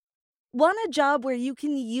Want a job where you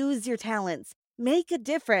can use your talents, make a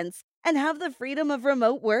difference, and have the freedom of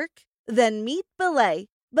remote work? Then meet Belay.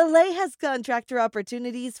 Belay has contractor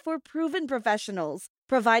opportunities for proven professionals,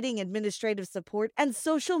 providing administrative support and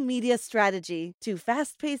social media strategy to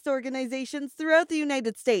fast-paced organizations throughout the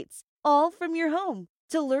United States, all from your home.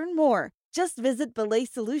 To learn more, just visit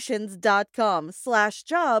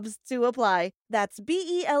belaysolutions.com/jobs to apply. That's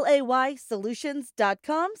BELAY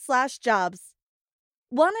solutions.com/jobs.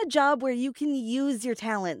 Want a job where you can use your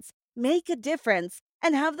talents, make a difference,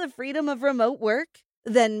 and have the freedom of remote work?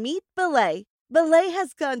 Then meet Belay. Belay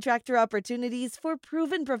has contractor opportunities for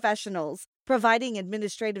proven professionals, providing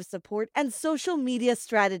administrative support and social media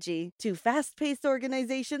strategy to fast-paced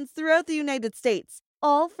organizations throughout the United States,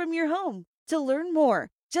 all from your home. To learn more,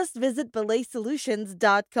 just visit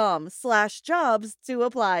belaysolutions.com/jobs to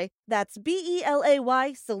apply. That's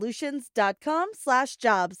BELAY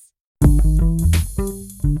solutions.com/jobs.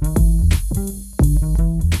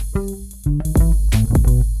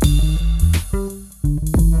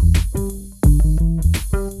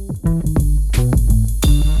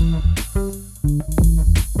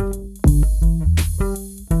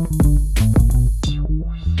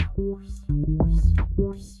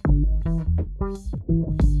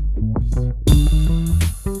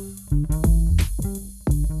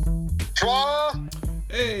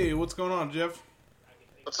 Hey, what's going on, Jeff?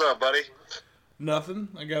 What's up, buddy? Nothing.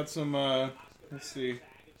 I got some, let's see.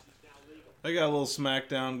 I got a little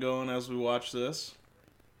SmackDown going as we watch this.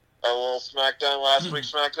 A little SmackDown, last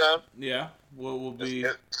week's SmackDown? Yeah. What will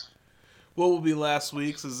be last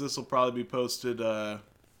week's, as this will probably be posted,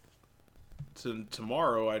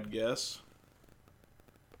 tomorrow, I'd guess.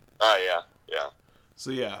 Oh, yeah.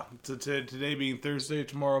 So, yeah. Today being Thursday,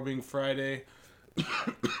 tomorrow being Friday.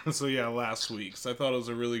 So, yeah, last week's. I thought it was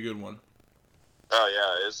a really good one. Oh,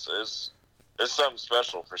 yeah, it's something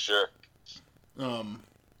special for sure. But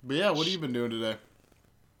yeah, what have you been doing today?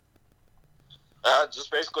 Just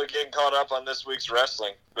basically getting caught up on this week's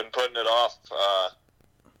wrestling. Been putting it off.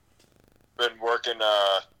 Been working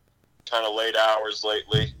kind of late hours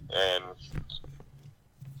lately, and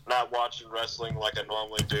not watching wrestling like I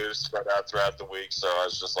normally do spread out throughout the week, so I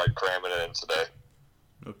was just like cramming it in today.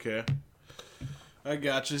 Okay. I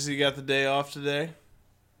got you. So you got the day off today?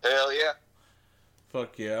 Hell yeah.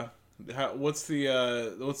 Fuck yeah. What's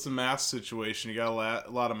the mask situation? You got a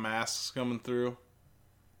lot of masks coming through?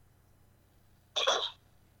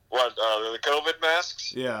 What, the COVID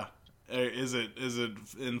masks? Yeah. Is it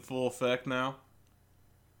in full effect now?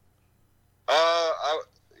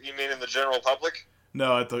 You mean in the general public?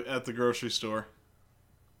 No, at the grocery store.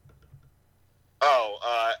 Oh,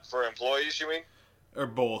 for employees, you mean? Or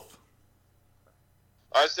both.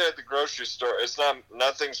 I say at the grocery store,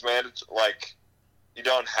 nothing's mandatory. Like, you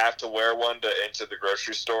don't have to wear one to enter the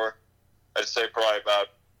grocery store. I'd say probably about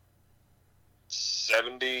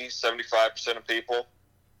 75% of people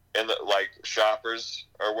shoppers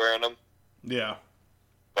are wearing them. Yeah.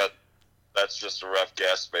 But that's just a rough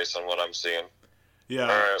guess based on what I'm seeing.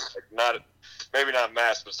 Yeah. Or maybe not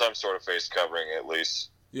mask, but some sort of face covering at least.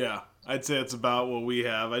 Yeah. I'd say it's about what we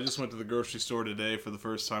have. I just went to the grocery store today for the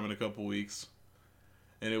first time in a couple weeks.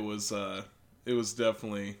 And it was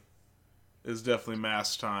definitely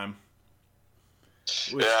mask time.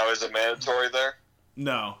 Is it mandatory there?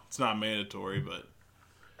 No, it's not mandatory, but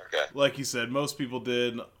okay. Like you said, most people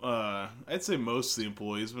did. I'd say most of the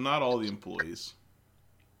employees, but not all the employees.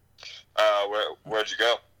 Where'd you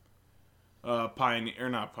go? Not Pioneer.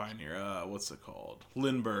 What's it called?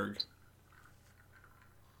 Lindbergh.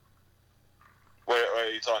 Wait, are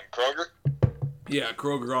you talking Kroger? Yeah,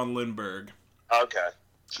 Kroger on Lindbergh. Okay.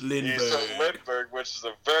 Lindbergh. So Lindbergh, which is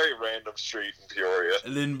a very random street in Peoria.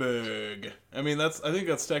 Lindbergh. I mean, I think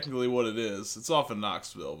that's technically what it is. It's off in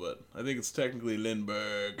Knoxville, but I think it's technically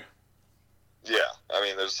Lindbergh. Yeah, I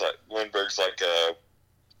mean, Lindbergh's like a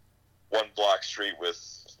one-block street with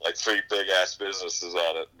like 3 big-ass businesses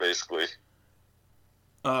on it, basically.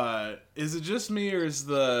 Is it just me, or is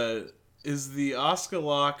the Oscar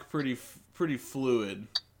lock pretty fluid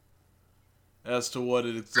as to what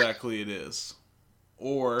exactly it is?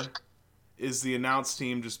 Or is the announce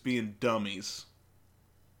team just being dummies?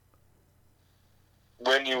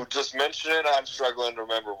 When you just mention it, I'm struggling to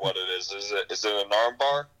remember what it is. Is it an arm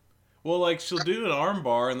bar? Well, like, she'll do an arm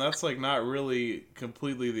bar, and that's, like, not really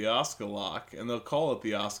completely the Oscar lock, and they'll call it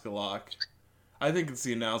the Oscar lock. I think it's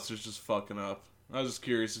the announcers just fucking up. I was just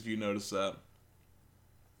curious if you noticed that.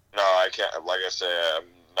 No, I can't. Like I say, I'm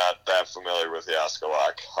not that familiar with the Oscar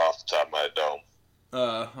lock off the top of my dome.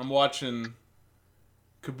 I'm watching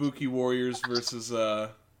Kabuki Warriors versus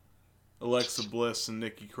Alexa Bliss and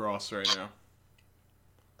Nikki Cross right now.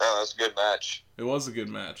 was a good match. It was a good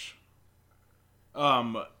match.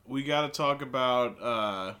 We got to talk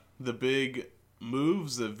about the big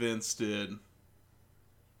moves that Vince did.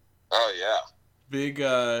 Oh, yeah. Big,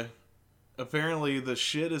 apparently the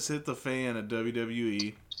shit has hit the fan at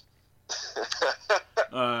WWE.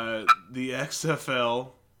 The XFL.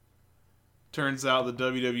 Turns out the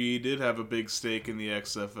WWE did have a big stake in the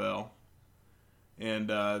XFL. And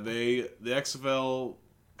the XFL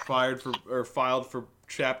filed for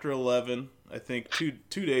Chapter 11, I think,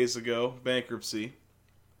 two days ago, bankruptcy.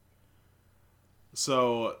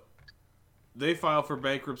 So they filed for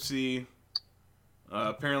bankruptcy.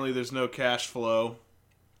 Apparently there's no cash flow.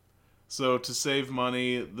 So to save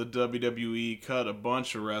money, the WWE cut a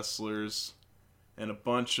bunch of wrestlers and a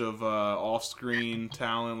bunch of off-screen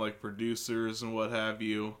talent like producers and what have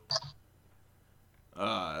you.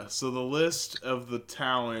 So the list of the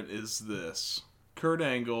talent is this. Kurt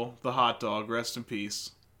Angle, the hot dog, rest in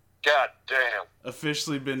peace. God damn.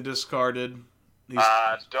 Officially been discarded.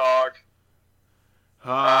 Hot dog.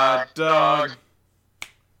 Hot dog.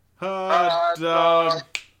 Hot dog.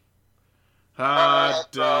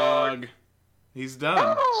 Hot dog. He's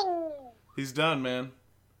done. He's done, man.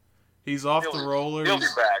 He's off the roller. He'll be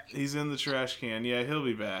back. He's in the trash can. Yeah, he'll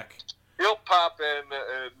be back. He'll pop in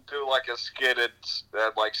and do like a skit at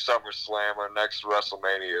like SummerSlam or next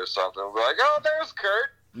WrestleMania or something. We'll be like, oh, there's Kurt.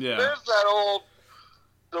 Yeah. There's that old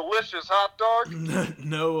delicious hot dog.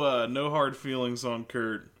 No hard feelings on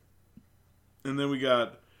Kurt. And then we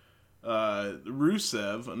got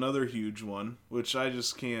Rusev, another huge one, which I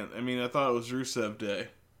just can't. I mean, I thought it was Rusev Day.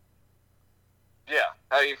 Yeah,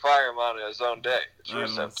 how do you fire him on his own day? It's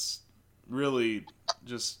Rusev. It's really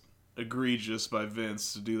just egregious by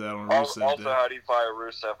Vince to do that on Rusev Day. Also, how do you fire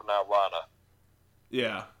Rusev and not Lana?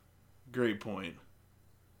 Yeah, great point.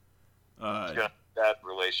 That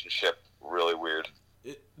relationship really weird.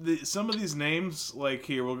 Some of these names, like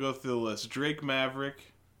here, we'll go through the list. Drake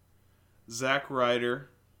Maverick, Zack Ryder,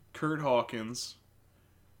 Kurt Hawkins,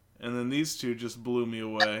 and then these two just blew me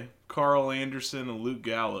away. Carl Anderson and Luke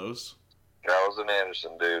Gallows. Gallows and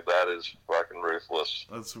Anderson, dude, that is fucking ruthless.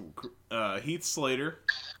 That's Heath Slater,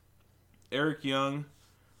 Eric Young,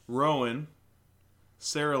 Rowan,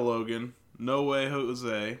 Sarah Logan, No Way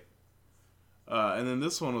Jose, and then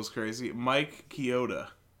this one was crazy. Mike Chioda,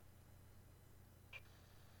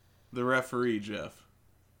 the referee, Jeff.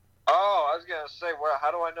 Oh, I was gonna say, well, how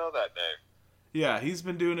do I know that name? Yeah, he's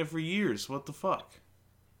been doing it for years. What the fuck?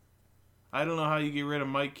 I don't know how you get rid of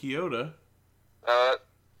Mike Chioda.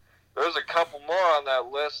 There's a couple more on that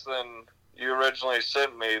list than you originally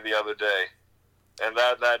sent me the other day, and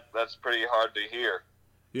that's pretty hard to hear.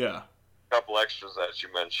 Yeah. A couple extras that you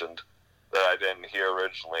mentioned that I didn't hear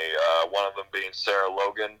originally. One of them being Sarah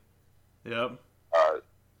Logan. Yep.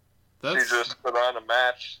 She just put on a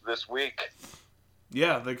match this week.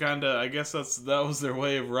 Yeah, they kind of. I guess that was their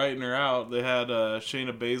way of writing her out. They had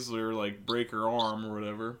Shayna Baszler like break her arm or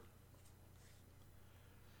whatever.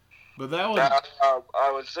 But that was.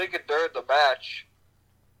 I was thinking during the match,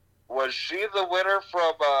 was she the winner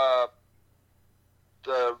from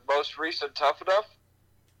the most recent Tough Enough?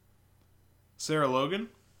 Sarah Logan?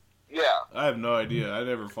 Yeah. I have no idea. I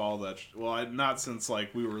never followed that. Well, not since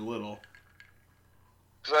like we were little.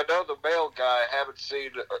 Because I know the male guy. I haven't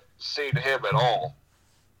seen him at all.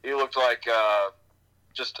 He looked like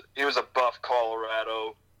he was a buff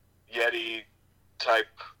Colorado Yeti type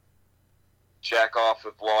jack off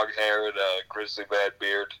with long hair and a grizzly man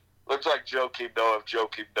beard. Looks like Joakim Noah if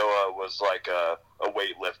Joakim Noah was like a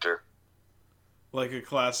weightlifter. Like a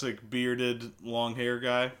classic bearded long hair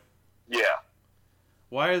guy? Yeah.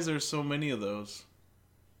 Why is there so many of those?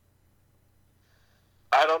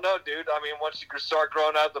 I don't know, dude. I mean, once you start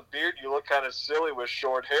growing out the beard, you look kind of silly with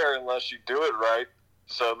short hair unless you do it right.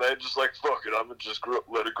 So they're just like, fuck it, I'm going to just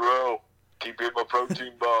let it grow. Keep in my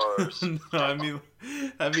protein bars. No,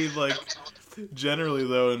 I mean, like, generally,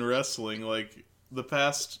 though, in wrestling, like, the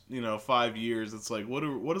past, 5 years, it's like,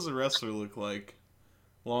 what does a wrestler look like?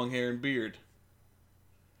 Long hair and beard.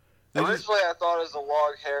 Originally, I thought as the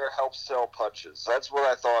long hair helps sell punches. That's what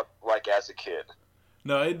I thought, like, as a kid.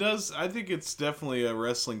 No, it does. I think it's definitely a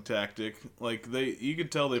wrestling tactic. Like, you can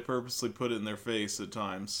tell they purposely put it in their face at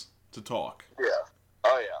times to talk. Yeah.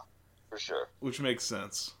 Oh, yeah. For sure. Which makes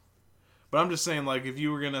sense. But I'm just saying, like, if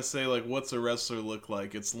you were going to say, like, what's a wrestler look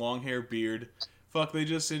like? It's long hair, beard. Fuck, they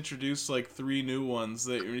just introduced, like, 3 new ones.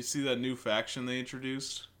 You see that new faction they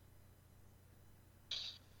introduced?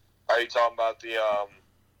 Are you talking about the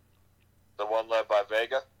one led by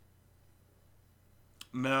Vega?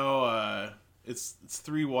 No, it's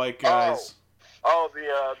 3 white guys. Oh,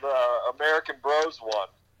 the American Bros one.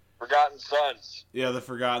 Forgotten Sons. Yeah, the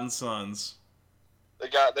Forgotten Sons. They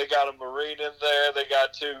got a Marine in there. They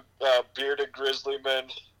got two bearded grizzly men.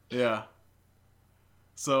 Yeah.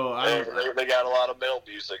 So they got a lot of metal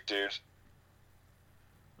music, dude.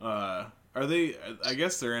 Are they? I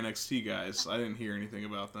guess they're NXT guys. I didn't hear anything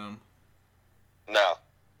about them. No.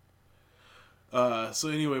 So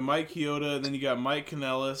anyway, Mike Chioda, then you got Mike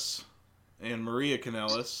Kanellis and Maria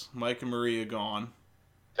Kanellis. Mike and Maria gone.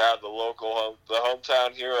 God, the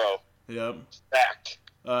hometown hero. Yep. Back.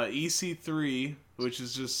 EC3, which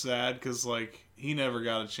is just sad because like he never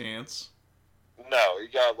got a chance. No, he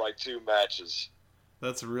got like 2 matches.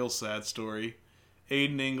 That's a real sad story.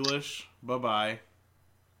 Aiden English, bye-bye.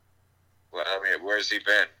 Well, I mean, where's he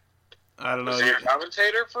been? I don't know. Was he a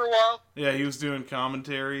commentator for a while? Yeah, he was doing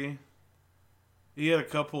commentary. He had a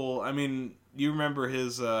couple. I mean, you remember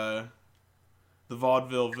his the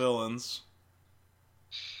Vaudeville Villains?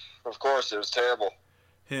 Of course, it was terrible.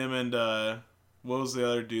 Him and what was the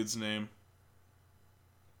other dude's name?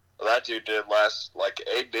 Well, that dude did last. Like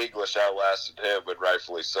Aiden English outlasted him, and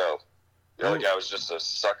rightfully so. The other guy was just a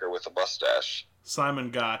sucker with a mustache.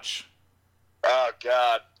 Simon Gotch. Oh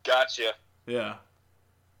God, gotcha. Yeah.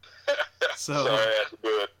 So. Sorry, I had to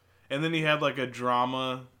do it. And then he had like a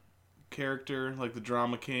drama character, like the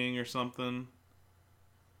Drama King or something.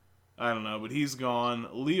 I don't know, but he's gone.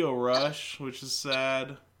 Leo Rush, which is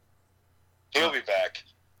sad. He'll be back.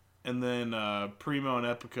 And then Primo and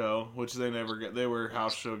Epico, which they never got. They were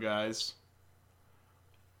house show guys.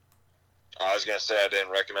 I was gonna say I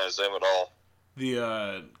didn't recognize them at all.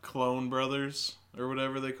 The Clone Brothers, or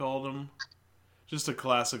whatever they called them. Just a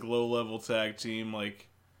classic low-level tag team. Like,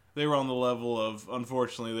 they were on the level of...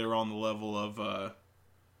 Unfortunately, they were on the level of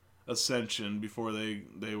Ascension before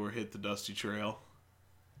they were hit the Dusty Trail.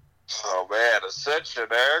 Oh, man. Ascension,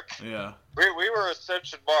 Eric. Yeah. We were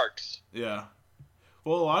Ascension marks. Yeah.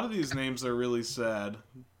 Well, a lot of these names are really sad.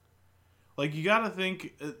 Like, you gotta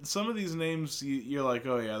think... Some of these names, you're like,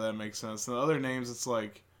 oh, yeah, that makes sense. And the other names, it's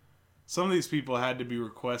like... Some of these people had to be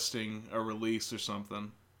requesting a release or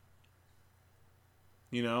something.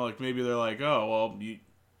 You know, like maybe they're like, oh, well,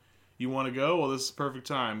 you want to go? Well, this is the perfect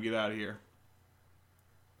time. Get out of here.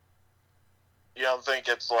 You don't think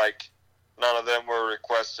it's like none of them were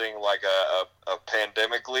requesting like a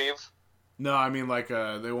pandemic leave? No, I mean like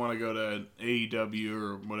they want to go to AEW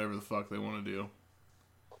or whatever the fuck they want to do.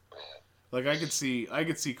 Like I could see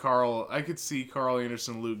Carl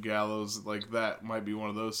Anderson, Luke Gallows, like that might be one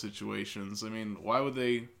of those situations. I mean, why would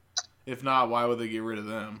they? If not, why would they get rid of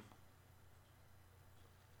them?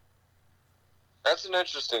 That's an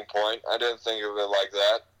interesting point. I didn't think of it like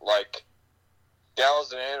that. Like,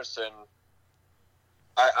 Gallows and Anderson,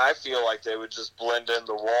 I feel like they would just blend in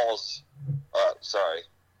the walls.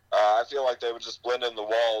 I feel like they would just blend in the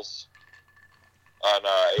walls on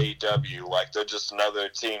AEW. Like, they're just another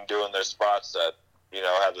team doing their spots that, you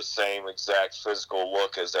know, have the same exact physical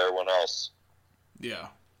look as everyone else. Yeah.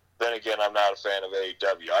 Then again, I'm not a fan of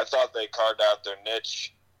AEW. I thought they carved out their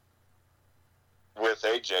niche with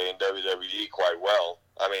AJ in WWE quite well.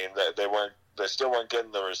 I mean, they still weren't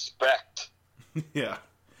getting the respect yeah.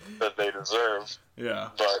 that they deserve. Yeah.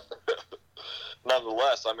 But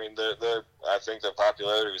nonetheless, I mean, I think their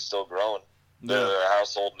popularity is still growing. They're a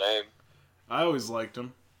household name. I always liked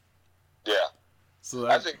them. Yeah. So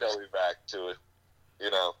I think they'll be back to it.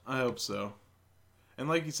 You know. I hope so. And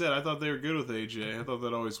like you said, I thought they were good with AJ. I thought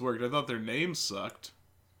that always worked. I thought their name sucked.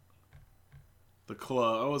 The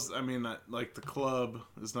club. The club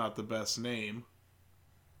is not the best name.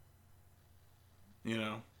 You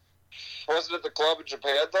know. Wasn't it the club in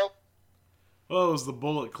Japan, though? Well, it was the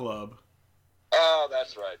Bullet Club. Oh,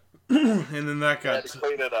 that's right. And then that got... They had to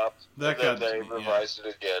clean it up. They revised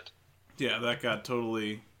it again. Yeah, that got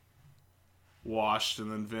totally washed,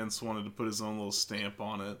 and then Vince wanted to put his own little stamp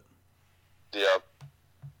on it. Yep.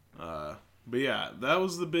 But yeah, that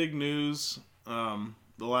was the big news the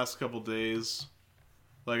last couple days.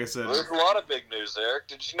 Like I said... There's a lot of big news, Eric.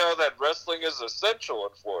 Did you know that wrestling is essential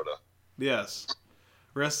in Florida? Yes.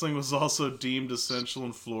 Wrestling was also deemed essential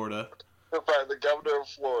in Florida. By the governor of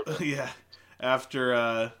Florida. Yeah.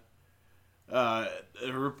 After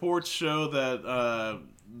reports show that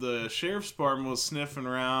the sheriff's department was sniffing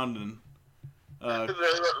around and...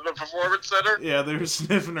 the performance center? Yeah, they were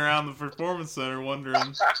sniffing around the performance center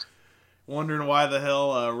wondering why the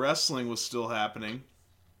hell wrestling was still happening.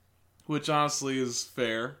 Which honestly is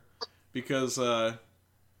fair, because I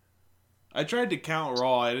tried to count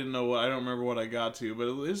Raw. I don't remember what I got to, but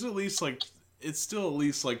it's still at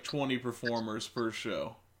least like 20 performers per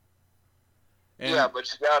show. And, yeah,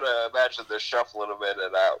 but you gotta imagine they're shuffling them in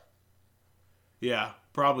and out. Yeah,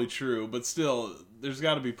 probably true, but still, there's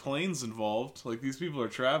got to be planes involved. Like, these people are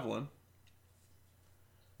traveling.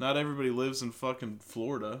 Not everybody lives in fucking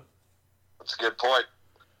Florida. That's a good point.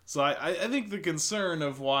 So I think the concern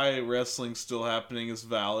of why wrestling's still happening is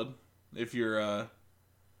valid. If you're all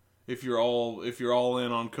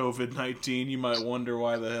in on COVID-19, you might wonder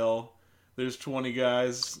why the hell there's 20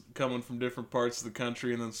 guys coming from different parts of the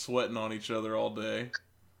country and then sweating on each other all day.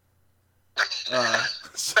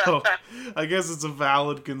 So I guess it's a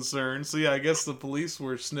valid concern. So yeah, I guess the police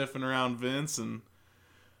were sniffing around Vince, and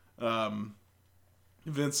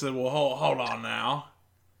Vince said, "Well, hold on now,"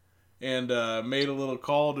 and made a little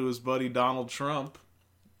call to his buddy Donald Trump.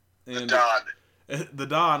 And the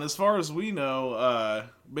Don. As far as we know,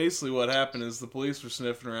 basically what happened is the police were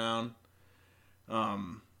sniffing around,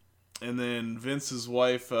 and then Vince's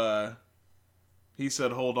wife, he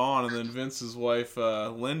said, "Hold on," and then Vince's wife,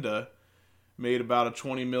 Linda, made about a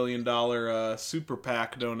 $20 million super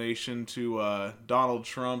PAC donation to Donald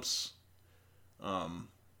Trump's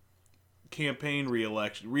campaign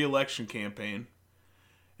re-election campaign.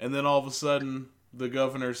 And then all of a sudden, the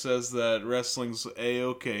governor says that wrestling's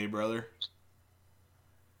A-okay, brother.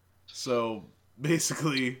 So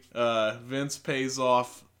basically, Vince pays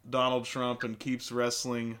off Donald Trump and keeps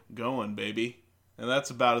wrestling going, baby. And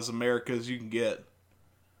that's about as America as you can get.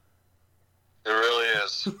 It really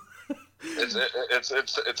is.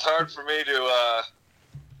 It's hard for me to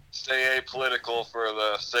stay apolitical for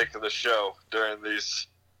the sake of the show during these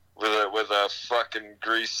with a fucking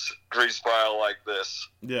grease pile like this.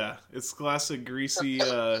 Yeah, it's classic greasy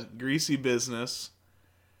business.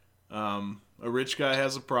 A rich guy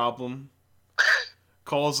has a problem,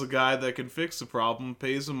 calls a guy that can fix the problem,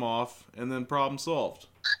 pays him off, and then problem solved.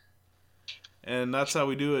 And that's how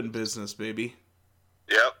we do it in business, baby.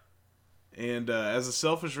 Yep. And as a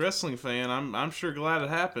selfish wrestling fan, I'm sure glad it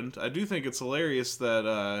happened. I do think it's hilarious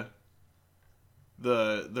that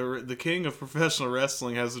the king of professional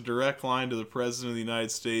wrestling has a direct line to the president of the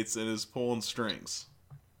United States and is pulling strings.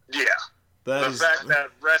 Yeah. The fact that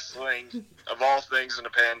wrestling, of all things in a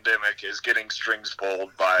pandemic, is getting strings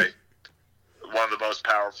pulled by one of the most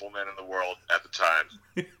powerful men in the world at the time.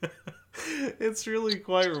 It's really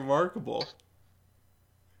quite remarkable.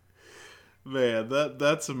 Man,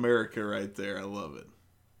 that's America right there. I love it.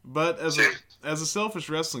 But as a selfish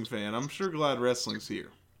wrestling fan, I'm sure glad wrestling's here.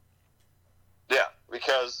 Yeah,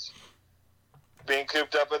 because being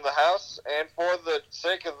cooped up in the house, and for the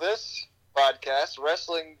sake of this podcast,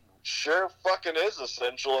 wrestling sure fucking is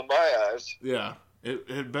essential in my eyes. Yeah,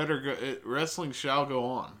 it better go. Wrestling shall go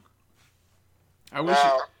on. I wish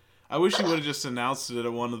you would have just announced it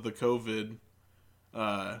at one of the COVID,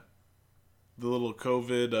 the little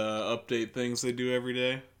COVID update things they do every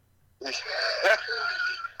day.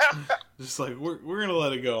 Just like, we're gonna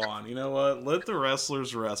let it go on. You know what? Let the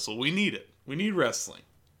wrestlers wrestle. We need it. We need wrestling.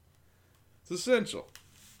 It's essential.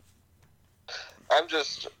 I'm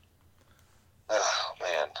just, oh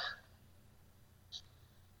man,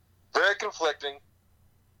 very conflicting.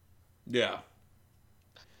 Yeah.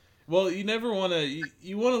 Well, you never want to.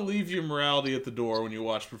 You want to leave your morality at the door when you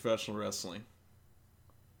watch professional wrestling.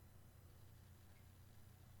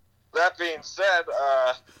 That being said,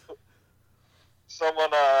 someone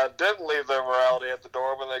didn't leave their morality at the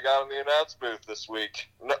door when they got in the announce booth this week.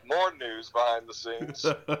 More news behind the scenes.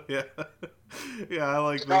 Yeah, I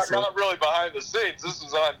like this. Not really behind the scenes. This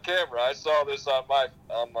was on camera. I saw this on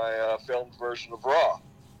my filmed version of Raw.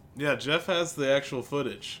 Yeah, Jeff has the actual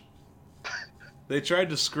footage. They tried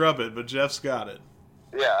to scrub it, but Jeff's got it.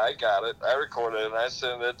 Yeah, I got it. I recorded it, and I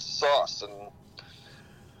sent it to Sauce, and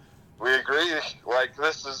we agree. Like,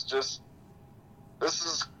 this is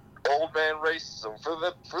old man racism.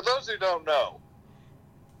 For those who don't know,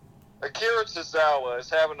 Akira Tozawa is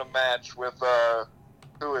having a match with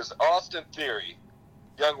who is Austin Theory,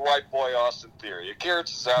 young white boy Austin Theory. Akira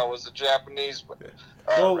Tozawa is a Japanese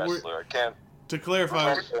wrestler.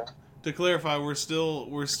 To clarify, we're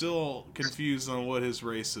still confused on what his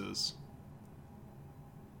race is.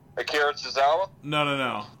 Akira Tozawa?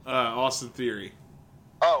 No. Austin Theory.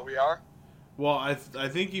 Oh, we are? Well, I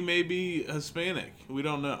think he may be Hispanic. We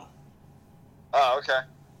don't know. Oh, okay.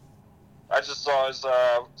 I just saw his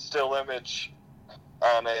still image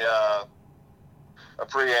on a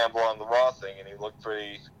preamble on the Raw thing, and he looked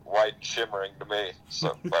pretty white and shimmering to me.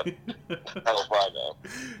 So, but hell if I know.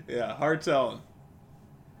 Yeah, hard telling.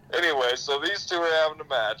 Anyway, so these two are having a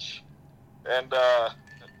match, and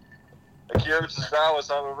Akira Tozawa's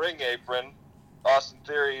on the ring apron. Austin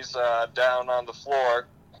Theory's down on the floor,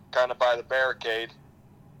 kind of by the barricade.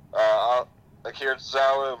 Akira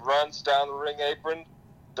Tozawa runs down the ring apron,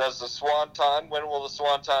 does the swanton. When will the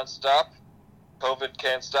swanton stop? COVID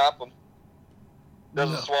can't stop him.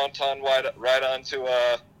 Does a swanton right onto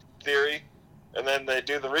Theory, and then they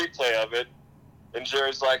do the replay of it, and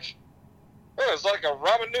Jerry's like, "Oh, it's like a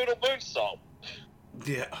ramen noodle moonsault."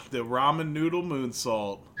 Yeah, the ramen noodle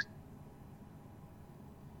moonsault.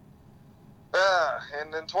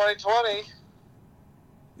 And in 2020,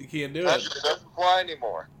 You can't do that it. shit doesn't fly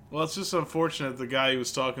anymore. Well, it's just unfortunate the guy he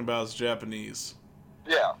was talking about is Japanese.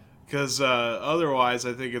 Yeah. Because otherwise,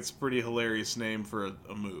 I think it's a pretty hilarious name for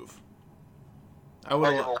a move.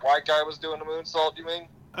 Like if a white guy was doing a moonsault, you mean?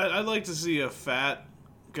 I'd like to see a fat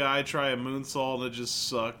guy try a moonsault and it just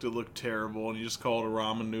sucked. It looked terrible, and you just call it a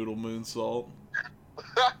ramen noodle moonsault.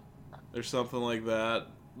 Or something like that.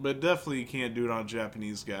 But definitely you can't do it on a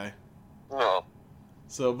Japanese guy. No.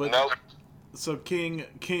 So, but... Nope. So King...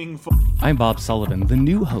 I'm Bob Sullivan, the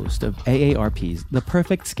new host of AARP's The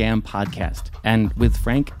Perfect Scam podcast. And with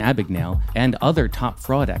Frank Abagnale and other top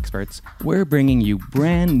fraud experts, we're bringing you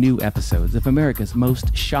brand new episodes of America's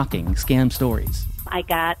most shocking scam stories. I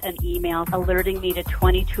got an email alerting me to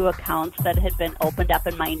 22 accounts that had been opened up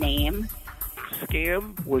in my name.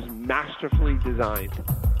 Scam was masterfully designed.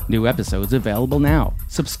 New episodes available now.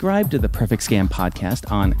 Subscribe to the Perfect Scam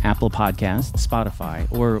podcast on Apple Podcasts,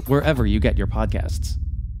 Spotify, or wherever you get your podcasts.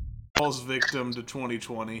 Falls victim to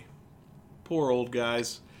 2020. Poor old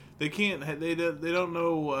guys. They can't. They don't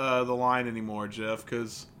know the line anymore, Jeff.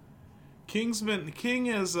 Because King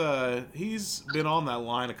has he's been on that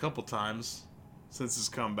line a couple times since his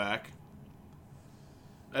comeback.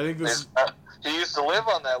 I think this. He used to live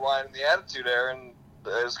on that line in the Attitude Era, and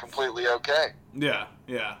it was completely okay. Yeah.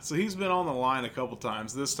 So he's been on the line a couple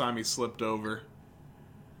times. This time he slipped over,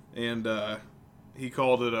 and he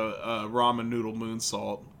called it a ramen noodle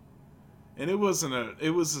moonsault. And it was a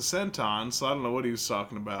senton, so I don't know what he was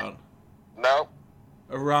talking about. No.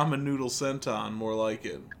 A ramen noodle senton, more like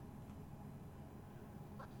it.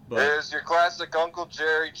 But It is your classic Uncle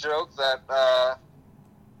Jerry joke that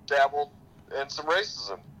dabbled in some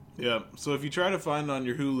racism. yeah, so if you try to find it on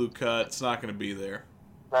your Hulu cut, it's not going to be there.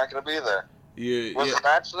 Not going to be there. Was Yeah, the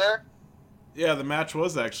match there? yeah, the match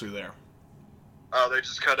was actually there. Oh, they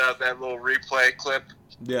just cut out that little replay clip.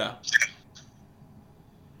 Yeah.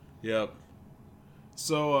 Yep.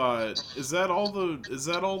 So, is that all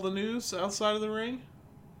the news outside of the ring?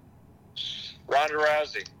 Ronda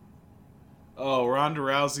Rousey. Oh, Ronda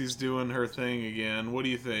Rousey's doing her thing again. What do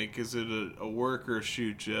you think? Is it a work or a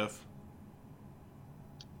shoot, Jeff?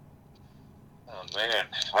 Oh, man.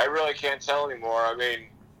 I really can't tell anymore. I mean,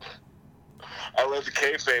 I live the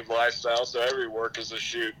kayfabe lifestyle, so every work is a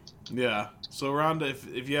shoot. Yeah. So Ronda,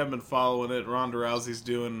 if you haven't been following it, Ronda Rousey's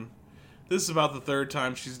doing... This is about the third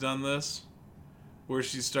time she's done this, where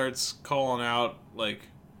she starts calling out, like,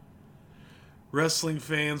 wrestling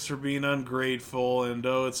fans for being ungrateful, and,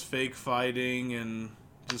 oh, it's fake fighting, and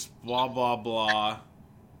just blah, blah, blah.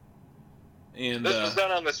 And This was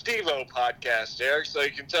done on the Steve-O podcast, Eric, so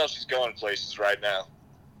you can tell she's going places right now.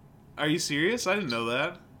 Are you serious? I didn't know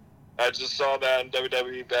that. I just saw that on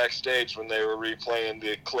WWE Backstage when they were replaying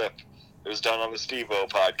the clip. It was done on the Steve-O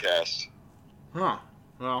podcast. Huh.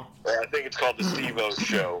 Well... I think it's called the Steve-O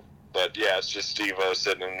Show. But, yeah, it's just Steve-O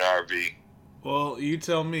sitting in an RV. Well, you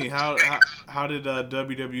tell me, how did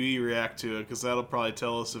WWE react to it? Because that'll probably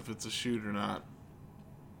tell us if it's a shoot or not.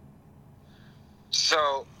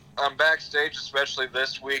 So, on Backstage, especially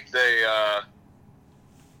this week, they,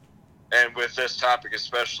 and with this topic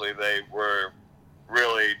especially, they were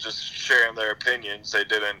really just sharing their opinions. They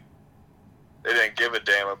didn't give a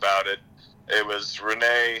damn about it. It was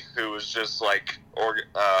Renee who was just, like,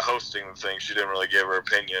 hosting the thing. She didn't really give her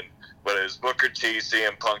opinion. But it was Booker T,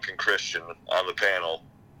 CM Punk, and Christian on the panel.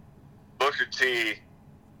 Booker T,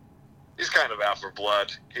 he's kind of out for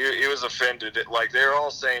blood. He was offended. Like, they're all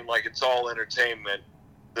saying, like, it's all entertainment,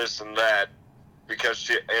 this and that. Because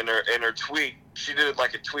she, in her tweet, she did,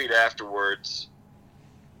 like, a tweet afterwards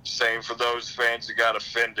saying, for those fans who got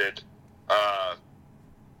offended,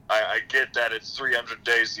 I get that it's 300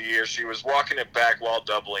 days a year. She was walking it back while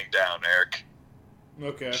doubling down, Eric.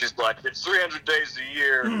 Okay. She's like, it's 300 days a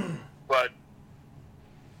year, but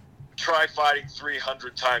try fighting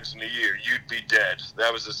 300 times in a year. You'd be dead.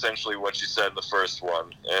 That was essentially what she said in the first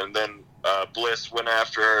one. And then Bliss went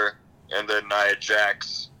after her, and then Nia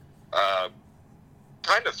Jax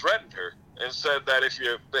kind of threatened her and said that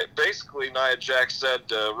basically Nia Jax said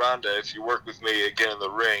to Ronda, if you work with me again in the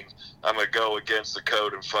ring, I'm going to go against the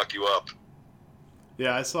code and fuck you up.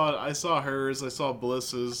 Yeah, I saw hers, I saw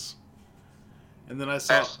Bliss's, and then I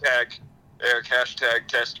saw... Hashtag, Eric, hashtag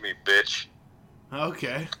test me, bitch.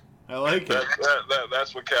 Okay. I like it.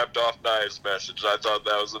 That's what capped off Nia's message. I thought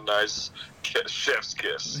that was a nice chef's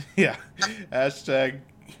kiss. Yeah. Hashtag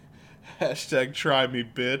try me,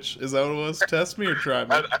 bitch. Is that what it was? Test me or try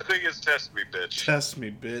me? I think it's test me, bitch. Test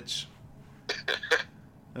me, bitch.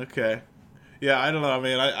 Okay. Yeah, I don't know,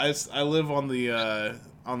 man. I live on the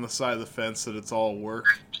side of the fence that it's all work.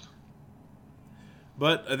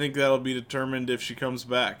 But I think that'll be determined if she comes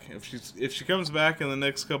back. If she comes back in the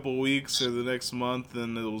next couple of weeks or the next month,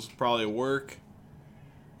 then it was probably work.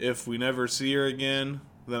 If we never see her again,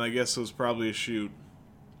 then I guess it was probably a shoot.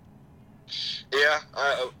 Yeah,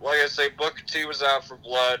 like I say, Booker T was out for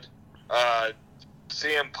blood.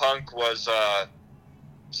 CM Punk was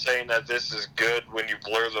saying that this is good when you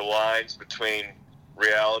blur the lines between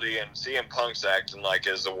reality, and CM Punk's acting like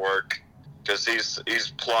it's a work because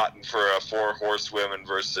he's plotting for a 4 horsewomen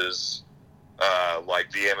versus like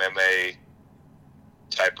the MMA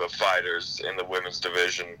type of fighters in the women's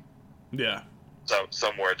division. Yeah.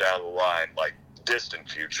 Somewhere down the line, like distant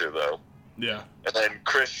future though. Yeah. And then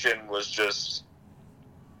Christian was just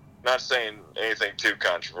not saying anything too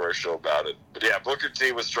controversial about it. But yeah, Booker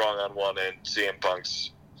T was strong on one end. CM Punk's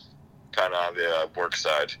kind of on the work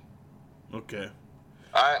side. Okay.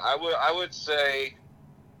 I would say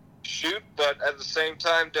shoot, but at the same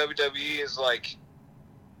time, WWE is like,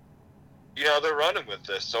 they're running with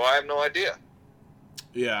this, so I have no idea.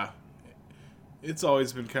 Yeah. It's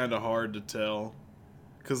always been kind of hard to tell.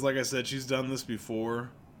 Because like I said, she's done this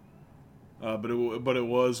before. But it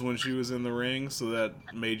was when she was in the ring, so that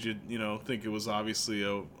made you, think it was obviously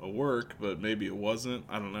a work, but maybe it wasn't.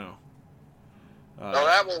 I don't know. No,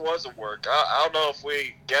 that one was a work. I don't know if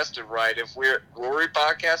we guessed it right. Were we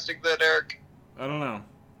podcasting that, Eric? I don't know.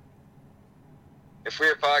 If we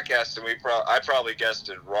were podcasting, I probably guessed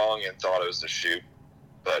it wrong and thought it was a shoot,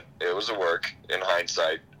 but it was a work in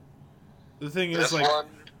hindsight. The thing is, this like, one,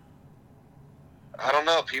 I don't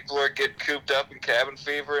know. People are getting cooped up in cabin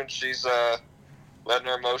fever, and she's letting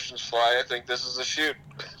her emotions fly. I think this is a shoot,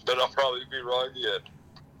 but I'll probably be wrong yet.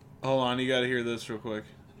 Hold on, you got to hear this real quick.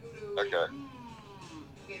 Okay.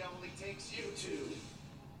 It only takes you two.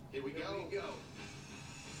 Here we go.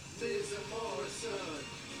 Liz and Morrison.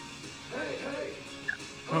 Hey, hey.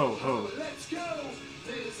 Ho, ho. Let's go.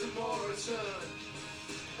 Liz and Morrison.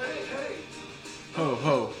 Hey, hey. Ho,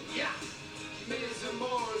 ho. Yeah. Liz and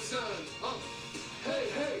Morrison. Hey,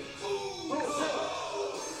 hey. Ooh,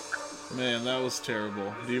 oh. Man, that was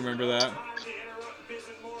terrible. Do you remember that?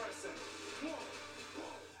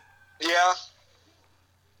 Yeah.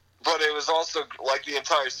 But it was also, like, the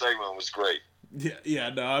entire segment was great.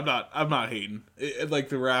 Yeah, no, I'm not hating. Like,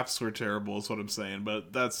 the raps were terrible is what I'm saying,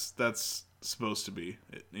 but that's supposed to be,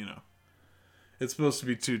 It's supposed to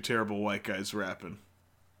be 2 terrible white guys rapping.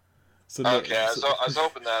 So okay, I was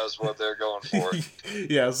hoping that was what they're going for.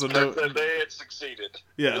 Yeah, so no... They had succeeded.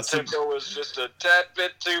 Yeah, the tempo was just a tad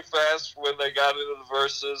bit too fast when they got into the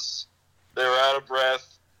verses. They were out of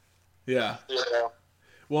breath. Yeah. Yeah.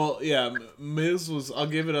 Well, yeah, Miz was... I'll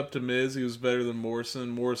give it up to Miz. He was better than Morrison.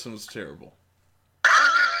 Morrison was terrible.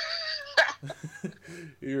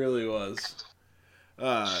 He really was.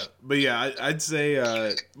 But yeah, I'd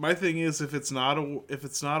say my thing is if it's not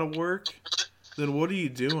a work, then what are you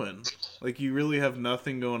doing? Like, you really have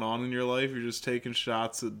nothing going on in your life. You're just taking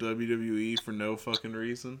shots at WWE for no fucking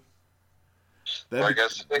reason. I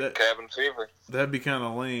guess cabin fever. That'd be kind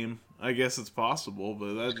of lame. I guess it's possible,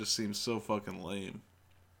 but that just seems so fucking lame.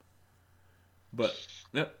 But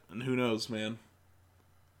yep, and who knows, man.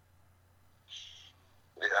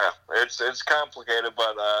 Yeah, it's complicated,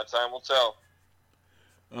 but time will tell.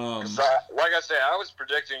 Like I say, I was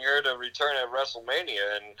predicting her to return at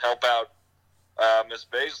WrestleMania and help out Miss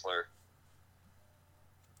Baszler.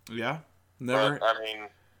 Yeah, never. But, I mean,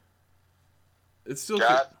 it still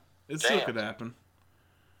could happen.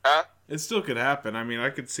 Huh? It still could happen. I mean, I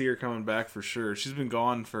could see her coming back for sure. She's been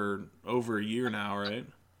gone for over a year now, right?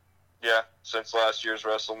 Yeah, since last year's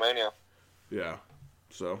WrestleMania. Yeah.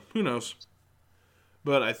 So, who knows?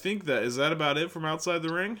 But I think is that about it from outside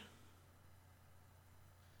the ring?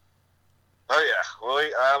 Oh, yeah. Well,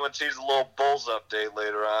 I'm going to tease a little Bulls update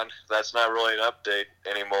later on. That's not really an update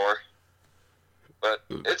anymore. But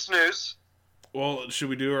it's news. Well, should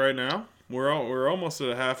we do it right now? We're almost at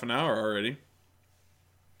a half an hour already.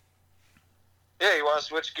 Yeah, you want to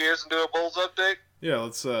switch gears and do a Bulls update? Yeah,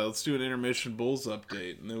 let's do an intermission Bulls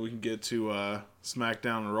update, and then we can get to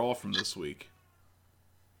SmackDown and Raw from this week.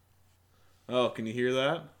 Oh, can you hear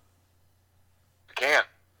that? I can't.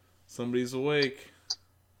 Somebody's awake.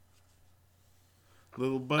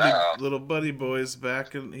 Little buddy boy's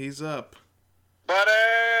back and he's up. Buddy!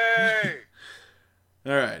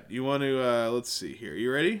 All right, you want to? Let's see here.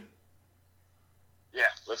 You ready? Yeah,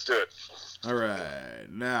 let's do it. All right,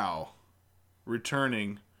 now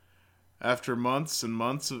returning after months and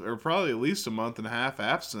months, or probably at least a month and a half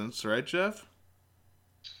absence, right, Jeff?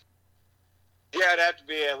 Yeah, it'd have to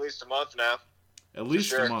be at least a month now. At least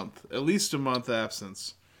sure. a month. At least a month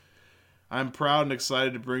absence. I'm proud and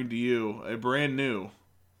excited to bring to you a brand new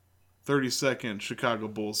 30-second Chicago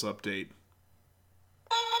Bulls update.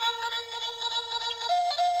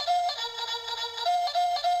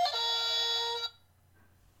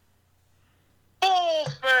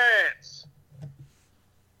 Bulls fans!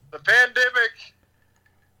 The pandemic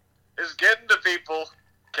is getting to people,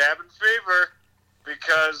 cabin fever,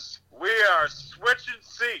 because we are switching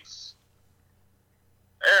seats.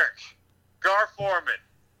 Eric, Gar Foreman,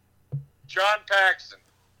 John Paxson,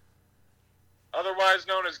 otherwise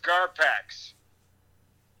known as Garpax.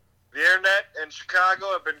 The internet and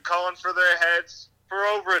Chicago have been calling for their heads for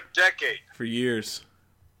over a decade. For years.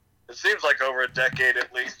 It seems like over a decade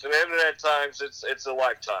at least. And internet times, it's a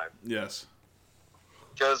lifetime. Yes.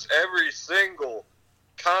 Because every single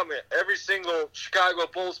comment, every single Chicago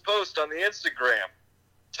Bulls post on the Instagram,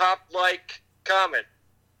 top like comment,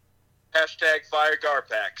 hashtag fire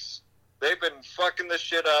Garpax. They've been fucking this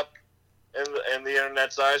shit up in the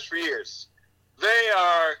internet's eyes for years. They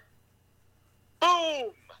are,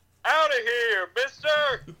 boom, out of here,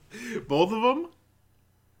 mister. Both of them?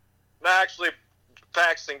 No, actually,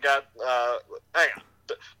 Paxton got, hang on.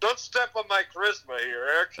 Don't step on my charisma here,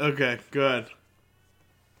 Eric. Okay, good.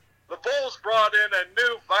 The Bulls brought in a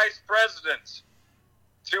new vice president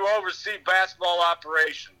to oversee basketball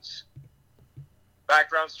operations.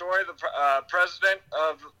 Background story, the president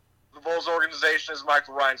of the Bulls organization is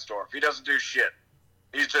Michael Reinsdorf. He doesn't do shit.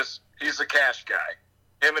 He's a cash guy.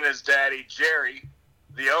 Him and his daddy, Jerry,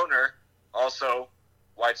 the owner, also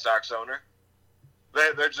White Sox owner,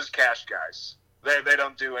 they're just cash guys. They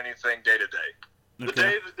don't do anything day to day. The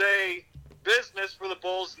day-to-day business for the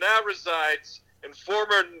Bulls now resides in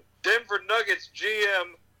former Denver Nuggets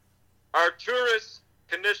GM Arturas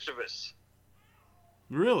Kanishevich.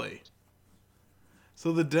 Really?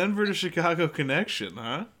 So the Denver to Chicago connection,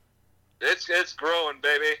 huh? It's growing,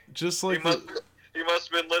 baby. Just like he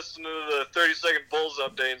must have been listening to the 30-second Bulls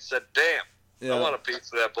update and said, damn, I want a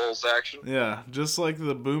piece of that Bulls action. Yeah, just like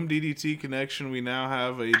the Boom DDT connection, we now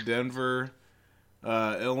have a Denver,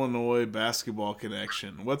 Illinois basketball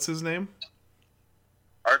connection. What's his name?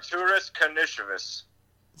 Arturas Kanishevich.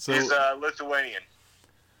 So, he's Lithuanian.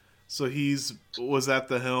 So was at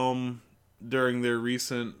the helm during their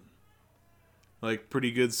recent,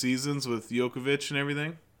 pretty good seasons with Jokovic and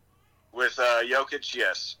everything? With Jokic,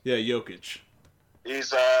 yes. Yeah, Jokic.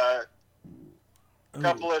 He's a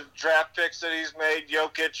couple of draft picks that he's made.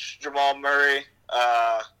 Jokic, Jamal Murray.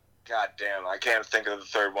 God damn, I can't think of the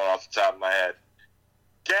third one off the top of my head.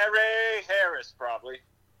 Gary Harris, probably.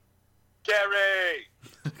 Gary!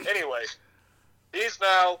 Anyway, he's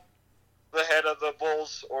now the head of the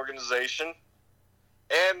Bulls organization.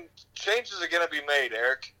 And changes are going to be made,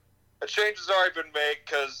 Eric. A change has already been made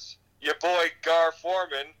because your boy Gar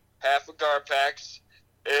Foreman, half of Garpax,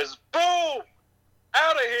 is boom!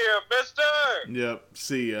 Out of here, mister! Yep,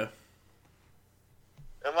 see ya.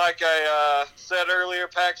 And like I said earlier,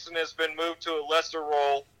 Paxton has been moved to a lesser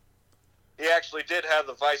role. He actually did have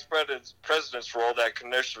the vice president's role that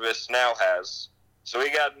Kanishevich now has. So he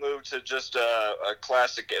got moved to just a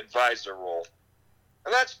classic advisor role.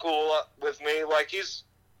 And that's cool with me.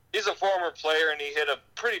 He's a former player, and he hit a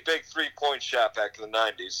pretty big three-point shot back in the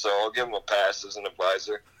 90s, so I'll give him a pass as an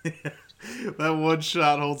advisor. That one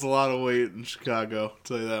shot holds a lot of weight in Chicago, I'll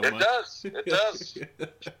tell you that much. It does.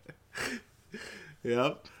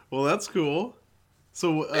 Yep. Well, that's cool.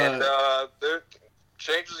 So, there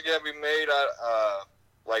changes are going to be made.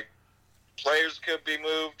 Players could be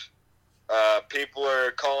moved. People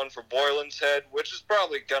are calling for Boylan's head, which is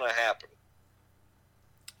probably going to happen.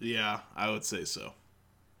 Yeah, I would say so.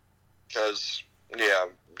 Because, yeah,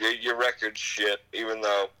 your record's shit, even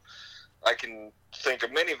though I can think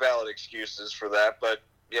of many valid excuses for that, but,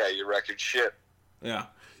 yeah, your record's shit. Yeah,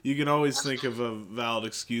 you can always think of valid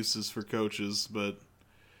excuses for coaches, but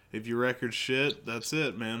if your record's shit, that's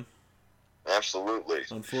it, man. Absolutely.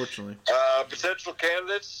 Unfortunately. Potential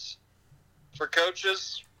candidates for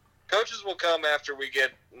coaches. Coaches will come after we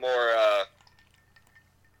get more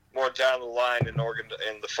down the line in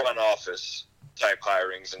the front office type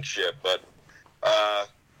hirings and shit. But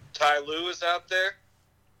Ty Lue is out there.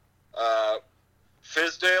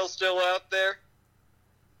 Fizdale's still out there.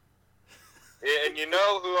 And you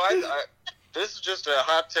know who I this is just a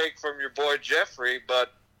hot take from your boy Jeffrey,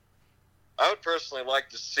 but I would personally like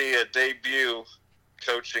to see a debut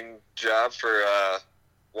coaching job for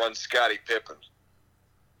one Scottie Pippen.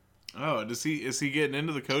 Oh, is he getting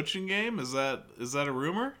into the coaching game? Is that a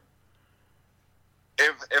rumor?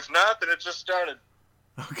 If not, then it just started.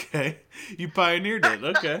 Okay, you pioneered it.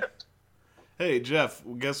 Okay. Hey Jeff,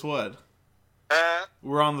 guess what?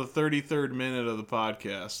 We're on the 33rd minute of the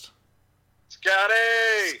podcast.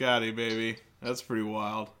 Scotty, baby, that's pretty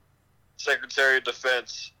wild. Secretary of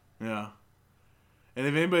Defense. Yeah. And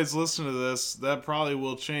if anybody's listening to this, that probably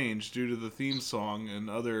will change due to the theme song and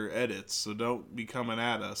other edits. So don't be coming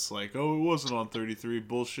at us like, oh, it wasn't on 33.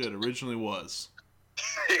 Bullshit. Originally was.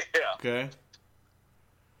 Yeah. Okay?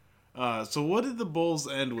 So what did the Bulls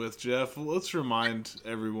end with, Jeff? Let's remind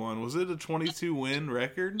everyone. Was it a 22-win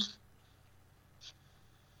record?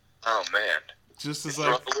 Oh, man. Just as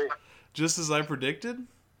I predicted?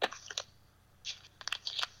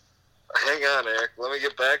 Hang on, Eric. Let me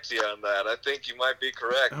get back to you on that. I think you might be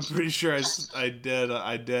correct. I'm pretty sure I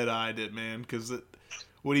dead-eyed it, man. Because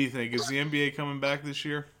what do you think? Is the NBA coming back this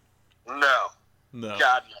year? No.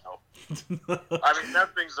 God, no. I mean,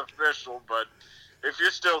 nothing's official, but if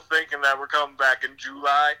you're still thinking that we're coming back in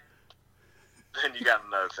July, then you got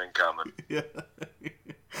another thing coming. Yeah.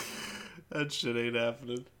 That shit ain't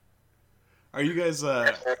happening. Are you guys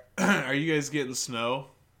getting snow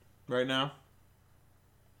right now?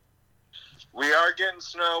 We are getting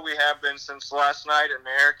snow. We have been since last night, and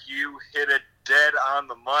Eric, you hit it dead on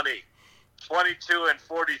the money.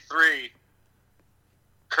 22-43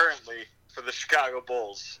 currently for the Chicago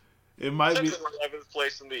Bulls. It might be 11th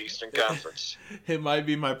place in the Eastern Conference. It might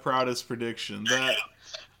be my proudest prediction.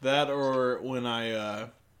 That or when I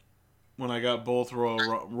got both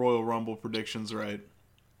Royal Rumble predictions right.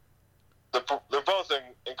 They're both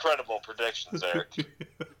incredible predictions, Eric.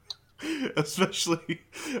 especially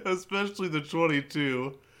the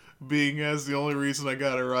 22 being as the only reason I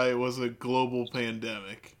got it right was a global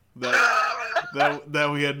pandemic that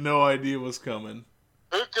we had no idea was coming.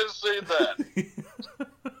 Who can see that?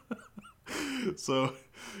 So,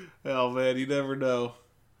 oh man, you never know.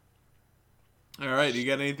 All right, you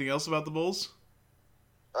got anything else about the Bulls?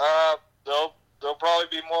 There'll probably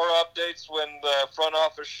be more updates when the front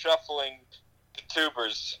office shuffling the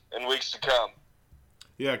tubers in weeks to come.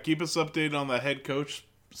 Yeah, keep us updated on the head coach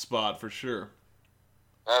spot for sure.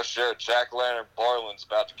 Oh, sure. Jack-o'-lantern Borland's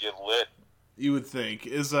about to get lit. You would think.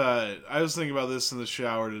 I was thinking about this in the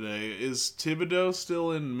shower today. Is Thibodeau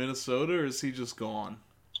still in Minnesota, or is he just gone?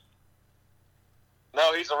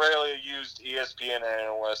 No, he's a rarely used ESPN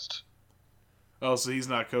analyst. Oh, so he's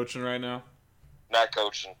not coaching right now? Not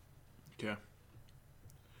coaching. Okay.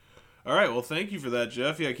 All right, well, thank you for that,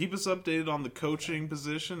 Jeff. Yeah, keep us updated on the coaching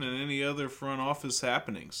position and any other front office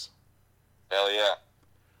happenings. Hell yeah.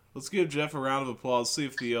 Let's give Jeff a round of applause, see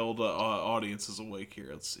if the old audience is awake here.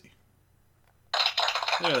 Let's see.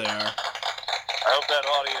 There they are. I hope that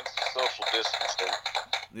audience is social distancing.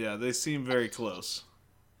 Yeah, they seem very close.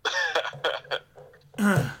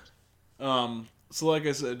 So like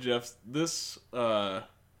I said, Jeff, this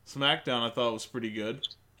SmackDown I thought was pretty good.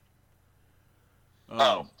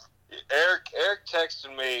 Eric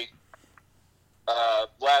texted me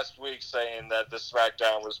last week saying that the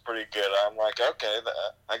SmackDown was pretty good. I'm like, okay,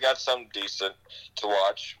 I got something decent to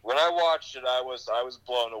watch. When I watched it, I was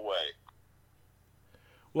blown away.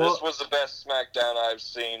 Well, this was the best SmackDown I've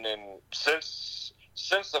seen since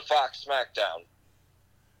the Fox SmackDown.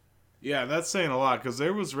 Yeah, that's saying a lot because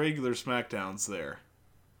there was regular SmackDowns there.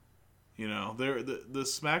 You know, the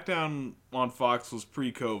SmackDown on Fox was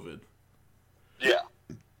pre-COVID. Yeah.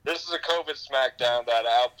 This is a COVID SmackDown that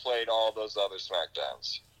outplayed all those other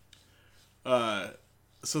SmackDowns.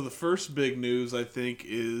 So the first big news, I think,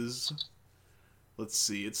 is... Let's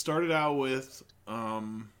see. It started out with...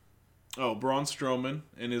 Braun Strowman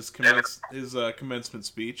and his commencement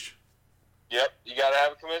speech. Yep, you gotta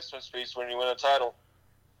have a commencement speech when you win a title.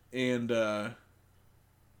 And,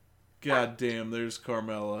 god damn, there's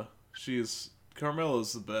Carmella.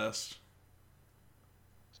 Carmella's the best.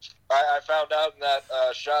 I found out in that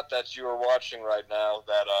shot that you were watching right now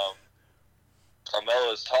that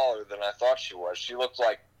Carmella is taller than I thought she was. She looked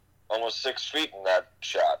like almost 6 feet in that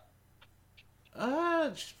shot.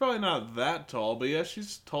 She's probably not that tall, but yeah,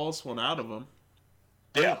 she's the tallest one out of them.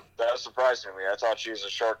 Yeah, that was surprising me. I thought she was a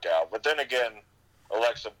short gal. But then again,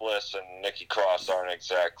 Alexa Bliss and Nikki Cross aren't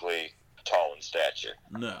exactly tall in stature.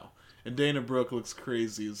 No. And Dana Brooke looks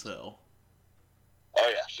crazy as hell. Oh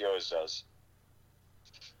yeah, she always does.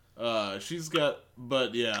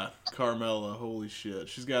 But yeah, Carmella, holy shit.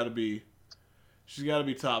 She's gotta be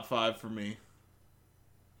top 5 for me.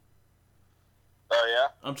 Oh yeah?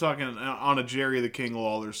 I'm talking on a Jerry the King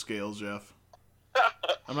Lawlers scale, Jeff.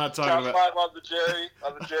 I'm not talking Top about. 5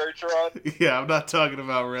 on the Jerrytron. Yeah, I'm not talking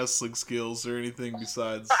about wrestling skills or anything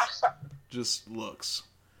besides just looks.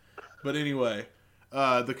 But anyway,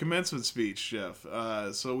 the commencement speech, Jeff.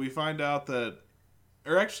 So we find out that,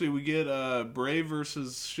 or actually, we get Bray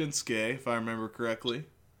versus Shinsuke, if I remember correctly.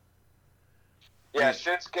 Yeah,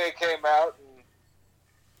 Shinsuke came out and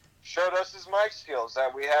showed us his mic skills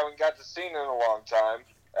that we haven't got to see in a long time,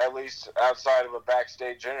 at least outside of a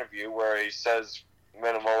backstage interview where he says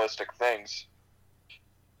minimalistic things.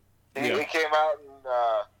 He came out and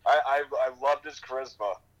I loved his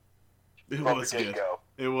charisma. It was good.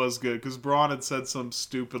 It was good because Braun had said some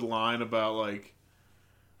stupid line about like,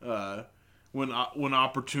 when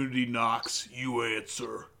opportunity knocks, you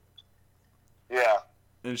answer. Yeah.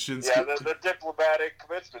 And Shinsuke. Yeah, the diplomatic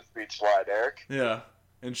commencement speech line, Eric. Yeah,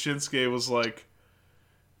 and Shinsuke was like,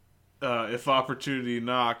 if opportunity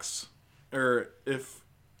knocks, open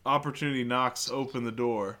the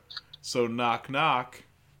door. So knock, knock.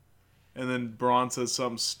 And then Braun says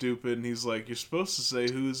something stupid, and he's like, you're supposed to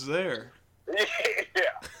say who's there.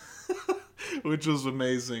 Yeah. Which was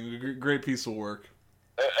amazing. Great piece of work.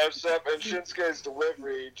 Except in Shinsuke's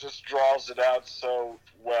delivery just draws it out so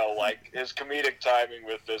well. Like, his comedic timing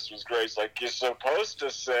with this was great. It's like, you're supposed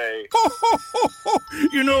to say...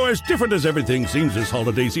 You know, as different as everything seems this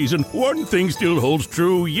holiday season, one thing still holds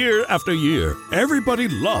true year after year. Everybody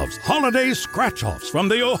loves holiday scratch-offs from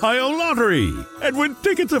the Ohio Lottery. And with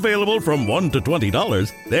tickets available from $1 to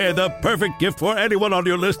 $20, they're the perfect gift for anyone on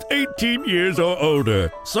your list 18 years or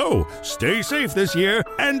older. So, stay safe this year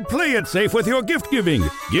and play it safe with your gift giving.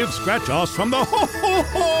 Give scratch-offs from the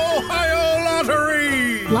Ohio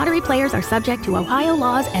Lottery! Lottery players are subject to Ohio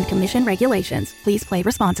laws and commission regulations. Please play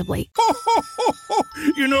responsibly.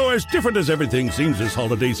 You know, as different as everything seems this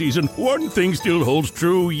holiday season, one thing still holds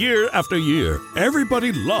true year after year.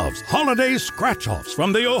 Everybody loves holiday scratch-offs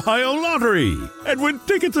from the Ohio Lottery. And with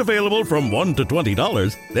tickets available from $1 to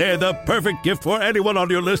 $20, they're the perfect gift for anyone on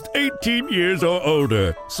your list 18 years or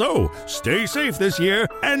older. So, stay safe this year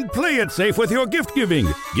and play it safe with your gift giving.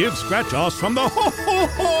 Give scratch-offs from the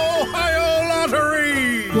Ohio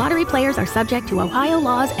Lottery! Lottery players are subject to Ohio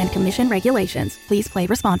laws and commission regulations. Please play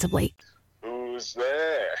responsibly. Who's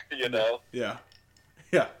there? You know? Yeah.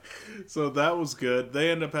 Yeah. So that was good. They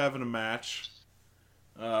end up having a match,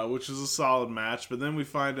 which is a solid match. But then we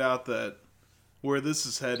find out that where this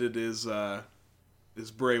is headed is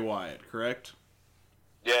Bray Wyatt, correct?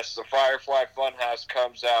 Yes, the Firefly Funhouse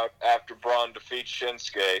comes out after Braun defeats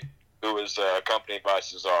Shinsuke, who is accompanied by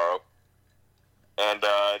Cesaro. And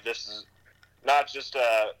this is not just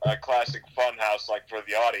a classic funhouse like for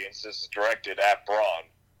the audience. This is directed at Braun.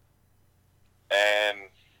 And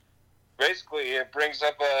basically it brings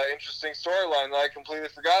up an interesting storyline that I completely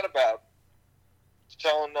forgot about. It's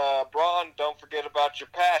telling Braun, don't forget about your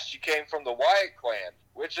past. You came from the Wyatt clan,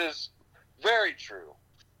 which is very true.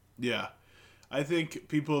 Yeah. I think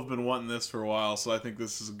people have been wanting this for a while, so I think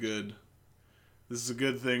this is a good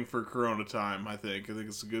thing for Corona time, I think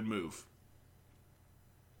it's a good move.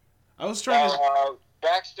 I was trying to...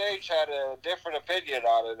 Backstage had a different opinion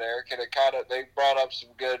on it, Eric, and they brought up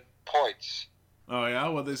some good points. Oh, yeah?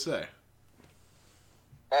 What'd they say?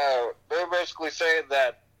 They're basically saying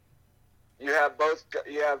that you have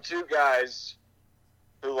two guys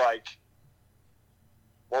who, like...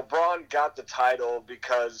 Well, Braun got the title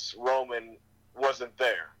because Roman wasn't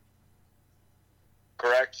there.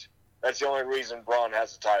 Correct? That's the only reason Braun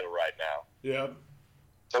has the title right now. Yeah.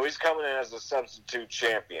 So he's coming in as a substitute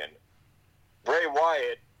champion. Bray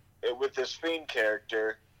Wyatt, with this Fiend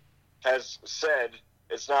character, has said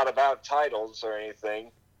it's not about titles or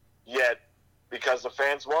anything, yet because the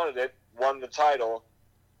fans wanted it, won the title,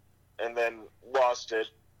 and then lost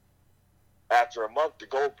it after a month to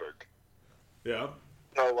Goldberg. Yeah.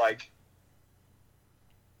 So, like,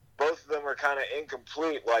 both of them are kind of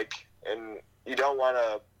incomplete, like, and you don't want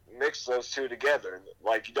to mix those two together.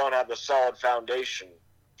 Like, you don't have the solid foundation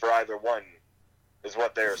for either one, is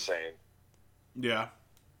what they're saying. Yeah.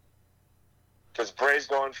 Because Bray's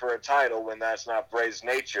going for a title when that's not Bray's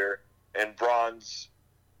nature, and Braun's,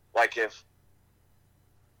 like,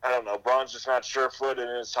 Braun's just not sure-footed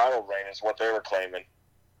in his title reign is what they were claiming.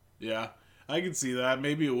 Yeah, I can see that.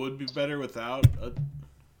 Maybe it would be better without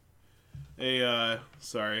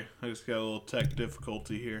sorry, I just got a little tech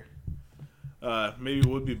difficulty here. Maybe it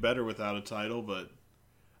would be better without a title, but,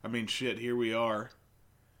 I mean, shit, here we are.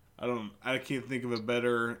 I can't think of a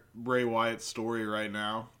better Bray Wyatt story right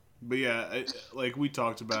now. But yeah, like we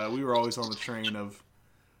talked about it, we were always on the train of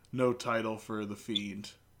no title for the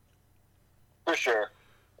Fiend. For sure.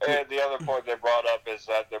 And the other point they brought up is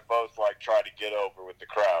that they're both, like, trying to get over with the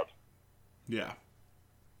crowd. Yeah.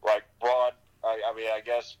 Like Braun, I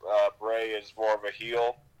guess Bray is more of a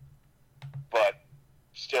heel, but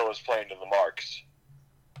still is playing to the marks.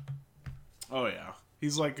 Oh yeah,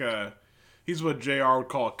 he's he's what JR would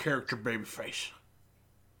call a character babyface.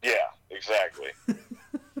 Yeah, exactly.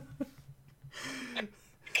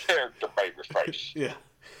 Character babyface. Yeah.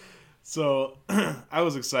 So I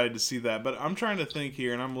was excited to see that, but I'm trying to think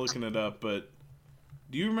here, and I'm looking it up. But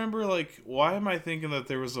do you remember, why am I thinking that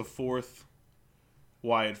there was a fourth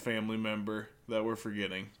Wyatt family member that we're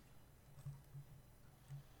forgetting?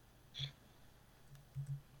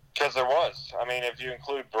 Because there was. I mean, if you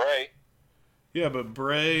include Bray. Yeah, but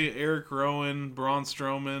Bray, Eric Rowan, Braun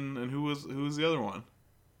Strowman, and who was the other one?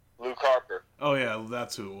 Luke Harper. Oh yeah,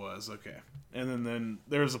 that's who it was. Okay, and then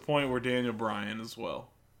there was a point where Daniel Bryan as well.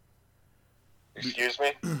 Excuse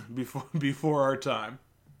me? Before our time.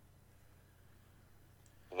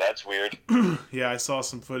 That's weird. Yeah, I saw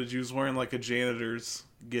some footage. He was wearing a janitor's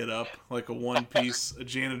get-up, like a one-piece a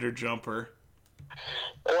janitor jumper.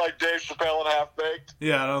 Like Dave Chappelle and Half Baked.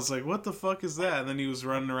 Yeah, and I was like, what the fuck is that? And then he was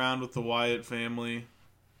running around with the Wyatt family.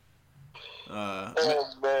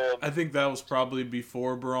 Oh, man. I think that was probably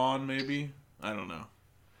before Braun, maybe. I don't know.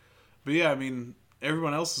 But yeah, I mean,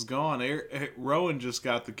 everyone else is gone. Rowan just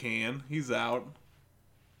got the can. He's out.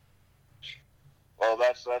 Well,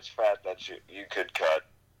 that's fat that you could cut.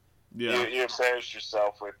 Yeah. You embarrassed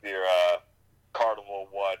yourself with your Carnival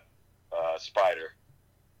spider.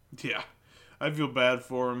 Yeah. I feel bad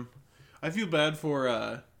for him. I feel bad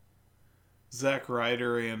for Zack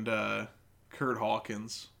Ryder and Kurt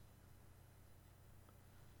Hawkins.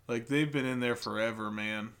 They've been in there forever,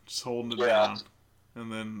 man. Just holding it down.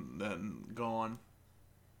 And then gone.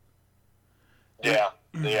 Yeah.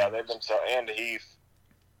 Yeah, they've been so... And Heath.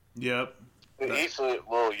 Yep. Heath's a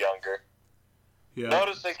little younger. Yeah.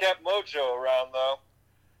 Notice they kept Mojo around, though.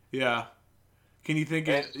 Yeah. Can you think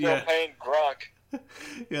of... And still paying Gronk.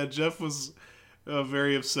 Yeah, Jeff was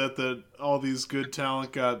very upset that all these good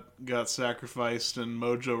talent got sacrificed and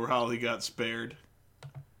Mojo Rawley got spared.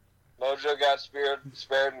 Mojo got spared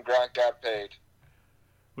and Gronk got paid.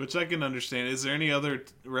 Which I can understand. Is there any other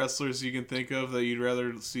wrestlers you can think of that you'd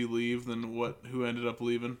rather see leave than who ended up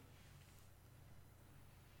leaving?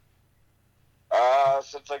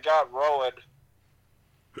 Since I got Rowan,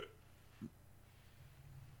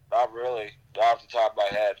 not really, off the top of my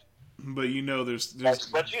head. But there's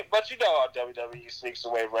But you know how WWE sneaks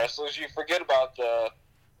away wrestlers. You forget about the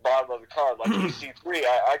bottom of the card, like EC3.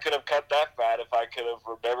 I could have cut that fat if I could have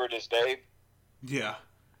remembered his name. Yeah.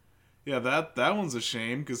 Yeah, that one's a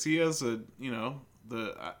shame because he has I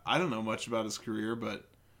don't know much about his career, but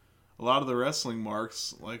a lot of the wrestling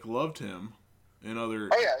marks loved him in other.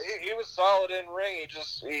 Oh yeah, he was solid in ring.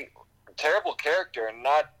 He terrible character and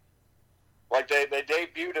not they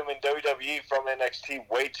debuted him in WWE from NXT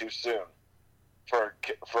way too soon for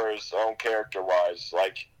his own character wise.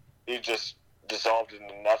 He just dissolved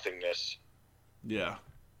into nothingness. Yeah.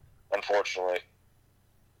 Unfortunately.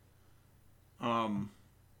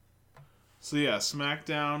 So yeah,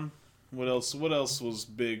 SmackDown. What else was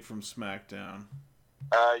big from SmackDown?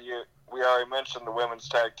 We already mentioned the Women's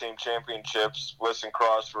Tag Team Championships, Bliss and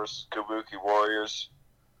Cross versus Kabuki Warriors.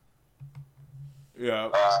 Yeah.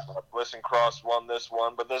 Bliss and Cross won this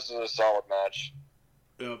one, but this is a solid match.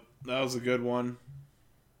 Yep, that was a good one.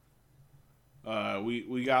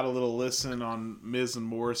 We got a little listen on Miz and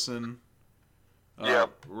Morrison.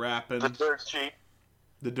 Rapping. The dirt sheet.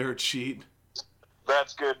 The dirt sheet.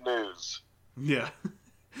 That's good news. Yeah.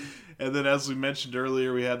 And then, as we mentioned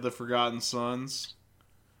earlier, we had the Forgotten Sons,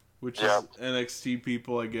 which is NXT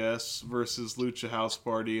people, I guess, versus Lucha House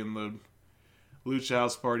Party, and the Lucha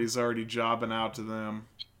House Party's already jobbing out to them.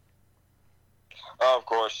 Oh, of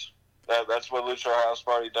course. That's what Lucha House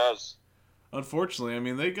Party does. Unfortunately, I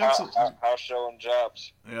mean, they got some... House show and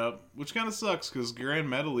jobs. Yep, which kind of sucks, because Grand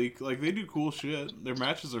Metalik, they do cool shit. Their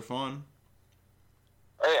matches are fun.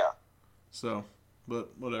 Oh, yeah. So...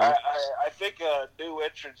 But whatever. I think new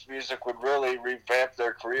entrance music would really revamp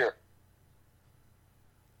their career.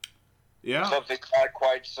 Yeah. Something not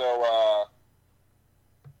quite so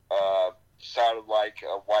sounded like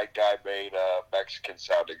a white guy made a Mexican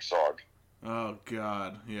sounding song. Oh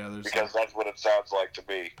God, yeah. Because that's what it sounds like to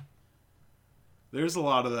me. There's a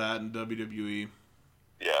lot of that in WWE.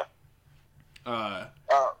 Yeah. I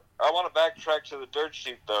want to backtrack to the dirt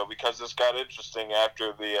sheet though, because this got interesting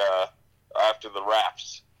after the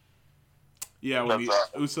raps. Yeah, when the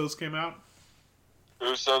Usos came out?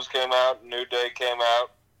 Usos came out, New Day came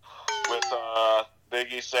out, with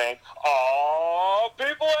Biggie saying, "Aw,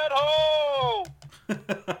 people at home!"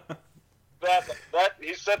 that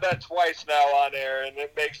he said that twice now on air, and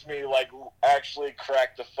it makes me like actually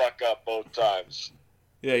crack the fuck up both times.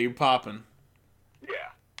 Yeah, you're popping.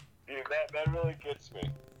 Yeah, dude, that really gets me.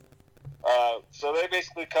 So they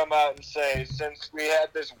basically come out and say, since we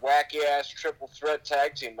had this wacky ass triple threat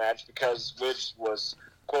tag team match because Widge was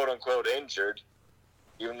quote unquote injured,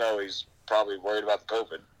 even though he's probably worried about the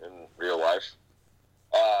COVID in real life.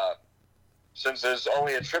 Since there's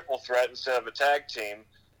only a triple threat instead of a tag team,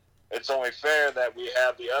 it's only fair that we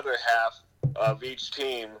have the other half of each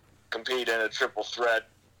team compete in a triple threat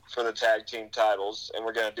for the tag team titles, and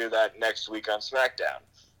we're going to do that next week on SmackDown.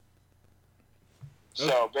 Okay.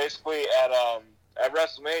 So basically, at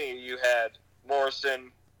WrestleMania, you had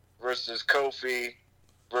Morrison versus Kofi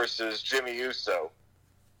versus Jimmy Uso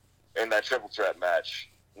in that triple threat match.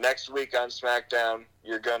 Next week on SmackDown,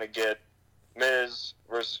 you're going to get Miz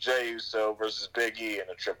versus Jey Uso versus Big E in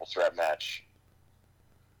a triple threat match.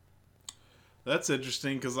 That's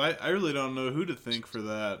interesting because I really don't know who to think for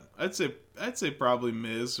that. I'd say probably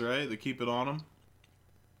Miz, right? They keep it on him.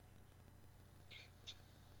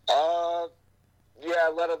 Yeah,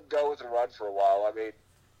 let him go with a run for a while. I mean,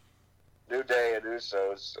 New Day and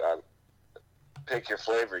Usos, pick your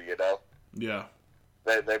flavor, you know? Yeah.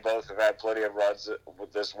 They both have had plenty of runs.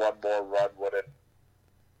 With this one more run wouldn't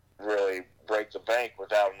really break the bank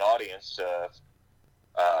without an audience to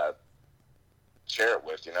share it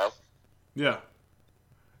with, you know? Yeah.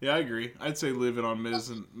 Yeah, I agree. I'd say leave it on Miz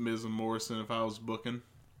and Morrison if I was booking.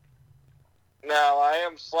 Now, I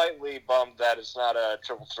am slightly bummed that it's not a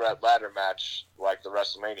triple threat ladder match like the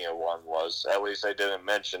WrestleMania one was. At least they didn't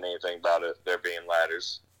mention anything about it there being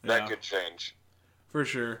ladders. That could change. For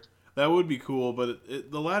sure. That would be cool, but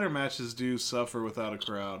the ladder matches do suffer without a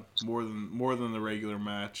crowd more than the regular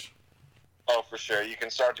match. Oh, for sure. You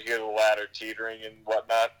can start to hear the ladder teetering and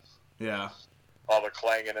whatnot. Yeah. All the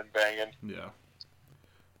clanging and banging. Yeah.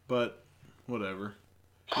 But, whatever.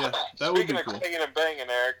 Yeah, that would be cool. Speaking of clanging and banging,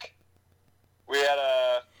 Eric, we had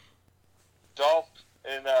a Dolph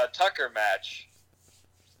and Tucker match.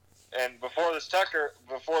 And before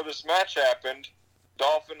this match happened,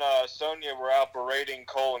 Dolph and Sonya were out berating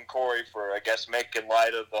Cole and Corey for, I guess, making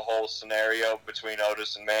light of the whole scenario between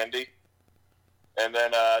Otis and Mandy. And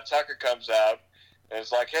then Tucker comes out and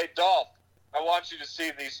is like, "Hey, Dolph, I want you to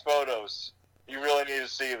see these photos. You really need to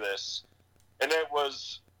see this." And it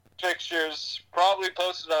was pictures, probably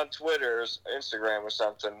posted on Twitter or Instagram or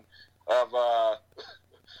something, of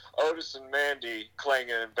Otis and Mandy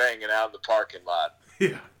clanging and banging out in the parking lot.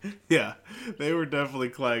 Yeah. They were definitely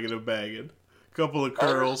clanging and banging. Couple of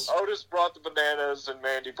curls. Otis brought the bananas and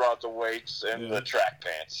Mandy brought the weights and the track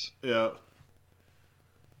pants. Yeah.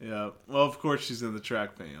 Yeah. Well, of course she's in the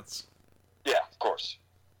track pants. Yeah, of course.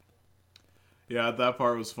 Yeah, that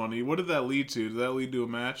part was funny. What did that lead to? Did that lead to a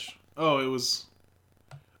match? Oh, it was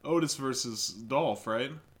Otis versus Dolph,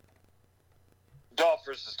 right? Dolph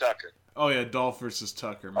versus Tucker. Oh, yeah, Dolph versus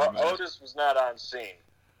Tucker. Otis was not on scene.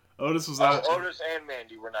 Otis was out. Otis and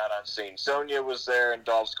Mandy were not on scene. Sonya was there in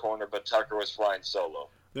Dolph's corner, but Tucker was flying solo.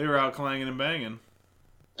 They were out clanging and banging.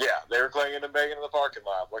 Yeah, they were clanging and banging in the parking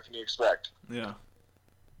lot. What can you expect? Yeah.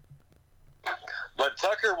 But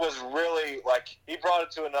Tucker was really, he brought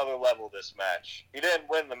it to another level this match. He didn't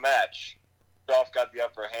win the match. Dolph got the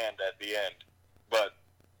upper hand at the end. But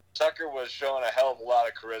Tucker was showing a hell of a lot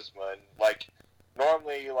of charisma. And,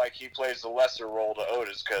 normally, he plays the lesser role to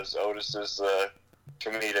Otis because Otis is the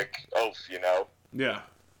comedic oaf, you know? Yeah.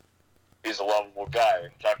 He's a lovable guy,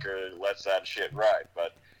 and Tucker lets that shit ride.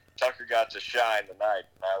 But Tucker got to shine tonight,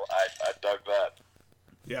 and I dug that.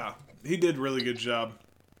 Yeah, he did a really good job.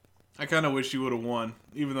 I kind of wish he would have won,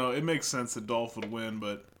 even though it makes sense that Dolph would win,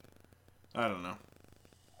 but I don't know.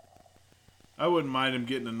 I wouldn't mind him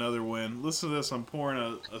getting another win. Listen to this, I'm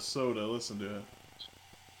pouring a soda. Listen to it.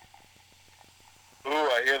 Ooh,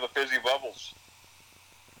 I hear the fizzy bubbles.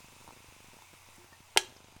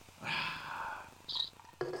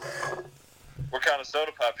 What kind of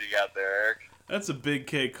soda pop you got there, Eric? That's a Big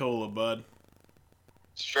K Cola, bud.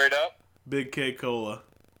 Straight up? Big K Cola.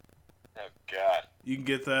 Oh, God. You can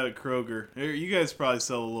get that at Kroger. You guys probably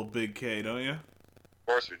sell a little Big K, don't you? Of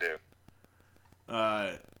course we do.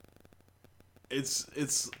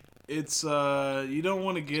 It's you don't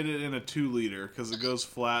want to get it in a 2-liter because it goes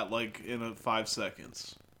flat in 5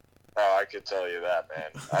 seconds. Oh, I could tell you that,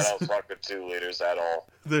 man. I don't fuck with 2 liters at all.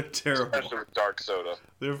 They're terrible. Especially with dark soda.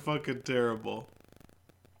 They're fucking terrible.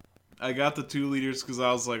 I got the 2 liters because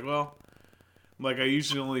I was like, well, I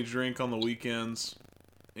usually only drink on the weekends,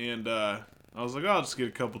 and I was like, I'll just get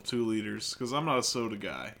a couple 2 liters because I'm not a soda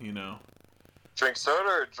guy, you know. Drink soda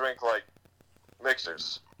or drink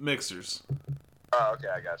mixers? Mixers. Oh, okay,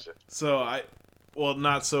 I got you. So well,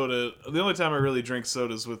 not soda. The only time I really drink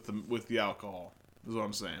soda is with the alcohol. Is what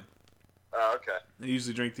I'm saying. Oh, okay. I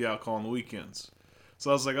usually drink the alcohol on the weekends. So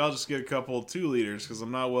I was like, I'll just get a couple of 2 liters because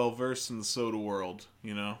I'm not well versed in the soda world,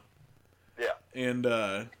 you know? Yeah. And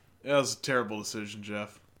that was a terrible decision,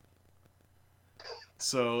 Jeff.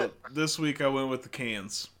 So this week I went with the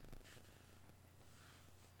cans.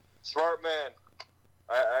 Smart man.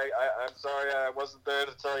 I'm sorry I wasn't there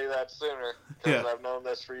to tell you that sooner, because I've known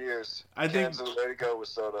this for years. Cans are the way to go with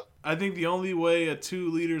soda. I think the only way a 2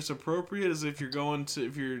 liters appropriate is if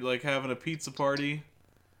you're like having a pizza party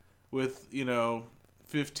with,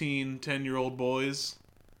 15, 10-year-old boys.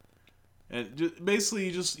 And basically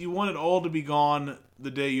you want it all to be gone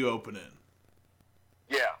the day you open it.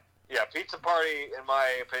 Yeah, pizza party, in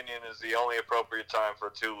my opinion, is the only appropriate time for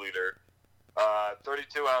a 2-liter.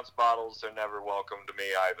 32-ounce bottles are never welcome to me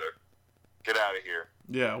either. Get out of here.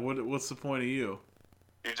 Yeah, what's the point of you?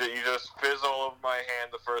 You just fizz all over my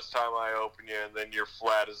hand the first time I open you, and then you're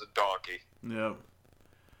flat as a donkey. Yep.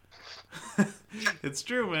 It's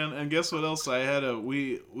true, man. And guess what else?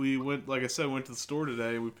 We went, like I said, went to the store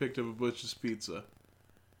today and we picked up a Butch's Pizza.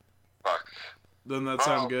 Fuck. Doesn't that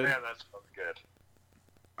sound good? Oh, man, that sounds good.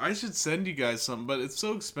 I should send you guys something, but it's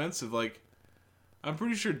so expensive. Like, I'm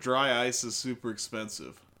pretty sure dry ice is super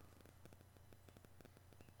expensive.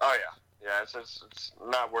 Oh, yeah. Yeah, it's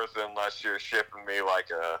not worth it unless you're shipping me, like,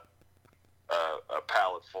 a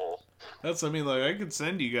pallet full. That's, I could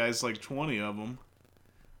send you guys, 20 of them.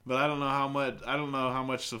 But I don't know how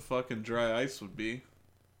much the fucking dry ice would be.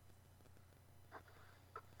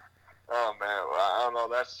 Oh man, well, I don't know.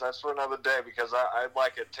 That's for another day, because I'd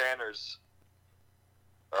like a Tanner's,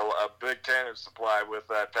 a big Tanner's supply with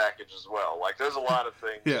that package as well. Like, there's a lot of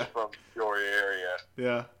things from your area.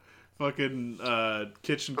 Yeah, fucking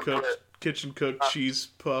kitchen cooked cheese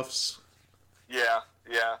puffs. Yeah,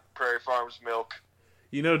 Prairie Farms milk.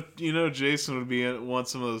 You know, Jason would want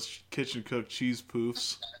some of those kitchen cooked cheese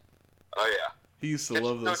poofs. Oh yeah, he used to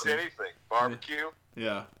love those. Anything barbecue.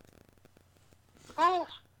 Yeah. Oh.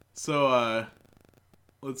 So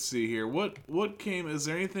let's see here. What came? Is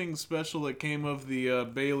there anything special that came of the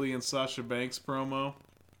Bailey and Sasha Banks promo?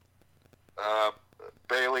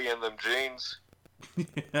 Bailey and them jeans.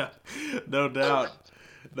 Yeah, no doubt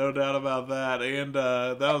about that. And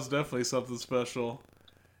that was definitely something special.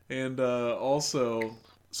 And also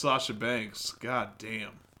Sasha Banks, god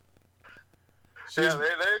damn. They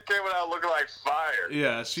came out looking like fire.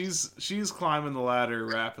 Yeah, she's climbing the ladder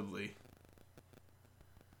rapidly.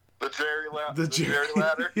 The Jerry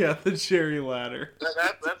ladder? Yeah, the Jerry ladder.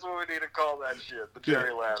 That's what we need to call that shit, the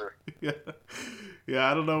Jerry ladder. Yeah,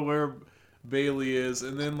 I don't know where Bailey is.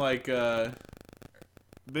 And then,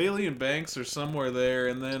 Bailey and Banks are somewhere there.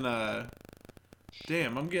 And then,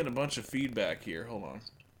 damn, I'm getting a bunch of feedback here. Hold on.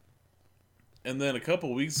 And then a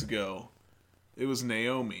couple weeks ago, it was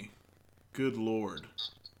Naomi. Good Lord.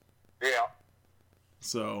 Yeah.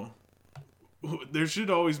 So, there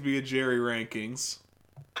should always be a Jerry rankings.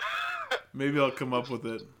 Maybe I'll come up with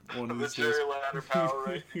it one of these days. The Jerry ladder power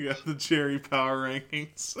rankings. Yeah, the Jerry power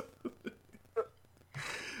rankings.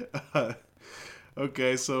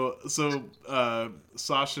 Okay, so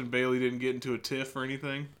Sasha and Bailey didn't get into a tiff or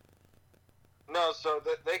anything? No, so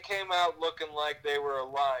they came out looking like they were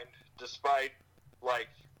aligned, despite,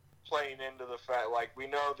 playing into the fact, we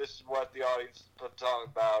know this is what the audience is talking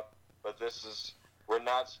about, but we're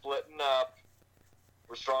not splitting up.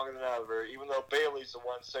 We're stronger than ever, even though Bailey's the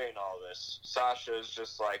one saying all this. Sasha is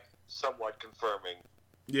just, somewhat confirming.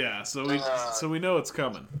 Yeah, so we know it's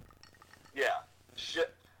coming. Yeah.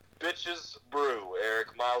 Shit. Bitches brew,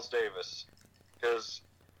 Eric Miles Davis. Because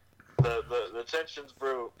the tension's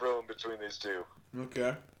brewing between these two.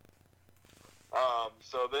 Okay.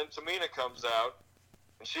 So then Tamina comes out,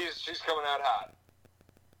 and she's coming out hot.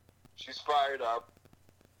 She's fired up,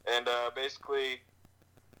 and basically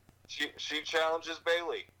she challenges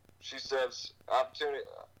Bailey. She says opportunity,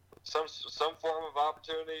 some form of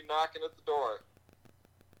opportunity knocking at the door,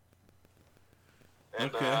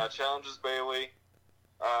 and challenges Bailey.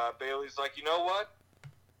 Bailey's like, you know what?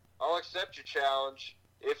 I'll accept your challenge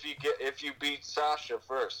if you beat Sasha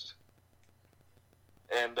first.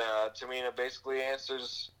 And Tamina basically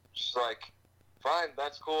answers, she's like, fine,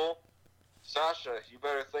 that's cool. Sasha, you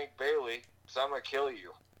better thank Bailey, because I'm going to kill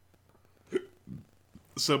you.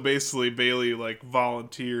 So basically, Bailey,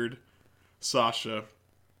 volunteered Sasha.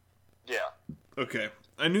 Yeah. Okay.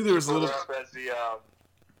 I knew there was a little... as the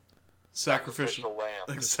sacrificial lamb.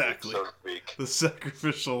 Exactly. So to speak. The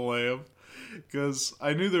sacrificial lamb. Because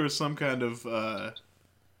I knew there was some kind of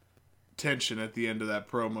tension at the end of that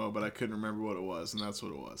promo, but I couldn't remember what it was, and that's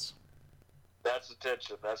what it was. That's the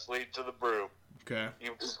tension. That's leading to the brew. Okay.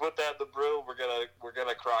 You just put that in the brew. We're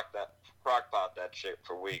gonna crockpot that shit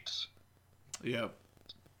for weeks. Yep.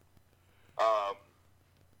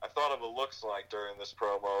 I thought of a looks like during this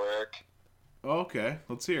promo, Eric. Okay,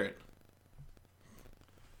 let's hear it.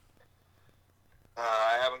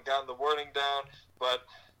 I haven't gotten the wording down, but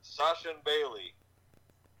Sasha and Bayley,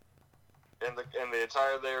 in the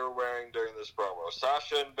attire they were wearing during this promo,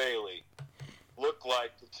 Sasha and Bayley look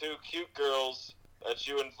like the two cute girls that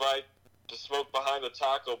you invite to smoke behind a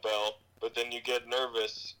Taco Bell, but then you get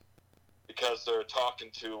nervous because they're talking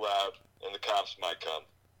too loud and the cops might come.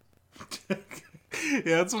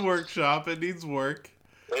 Yeah, it's a workshop. It needs work.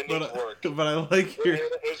 It needs work. But I like your...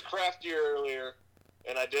 It was craftier earlier,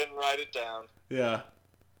 and I didn't write it down. Yeah.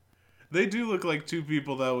 They do look like two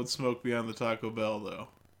people that would smoke behind the Taco Bell, though.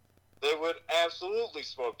 They would absolutely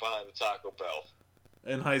smoke behind the Taco Bell.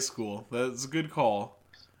 In high school. That's a good call.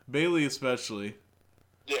 Bailey especially.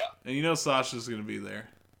 Yeah. And you know Sasha's going to be there.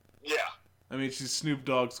 Yeah. I mean, she's Snoop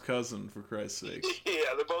Dogg's cousin, for Christ's sake.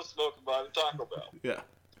 Yeah, they're both smoking behind the Taco Bell. Yeah.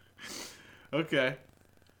 Okay.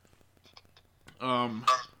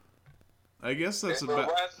 I guess that's the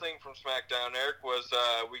last thing from SmackDown, Eric, was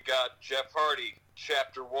we got Jeff Hardy,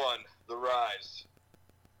 Chapter 1, The Rise.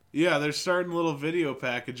 Yeah, they're starting little video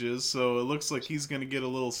packages, so it looks like he's going to get a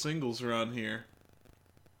little singles run here.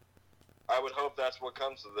 I would hope that's what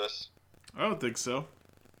comes of this. I don't think so.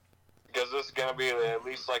 Because this is going to be at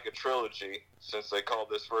least like a trilogy, since they called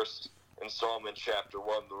this first installment Chapter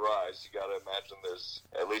 1, The Rise. You got to imagine there's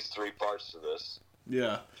at least 3 parts to this.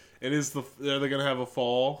 Yeah. And are they going to have a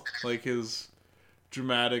fall? Like his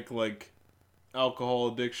dramatic, like, alcohol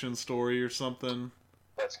addiction story or something?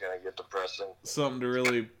 That's going to get depressing. Something to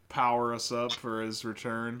really power us up for his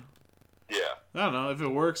return. Yeah. I don't know. If it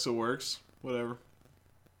works, it works. Whatever.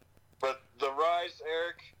 But The Rise,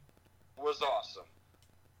 Eric, was awesome.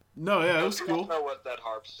 No, yeah, it was cool. I don't know what that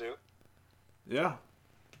harps to. Yeah.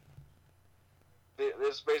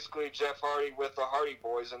 This is basically Jeff Hardy with the Hardy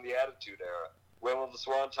Boys in the Attitude Era. When will the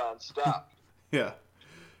Swanton stop? Yeah.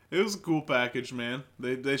 It was a cool package, man.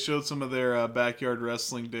 They showed some of their backyard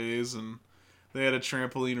wrestling days, and they had a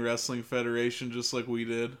trampoline wrestling federation just like we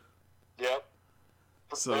did. Yep.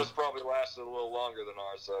 So, those probably lasted a little longer than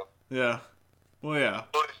ours, though. Yeah. Well, yeah.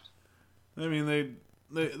 I mean,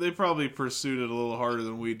 they probably pursued it a little harder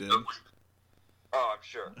than we did. Oh, I'm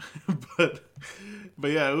sure. but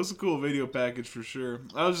yeah, it was a cool video package for sure.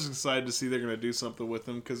 I was just excited to see they're gonna do something with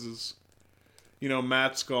him because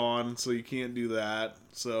Matt's gone, so you can't do that.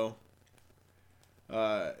 So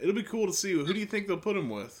it'll be cool to see. Who do you think they'll put him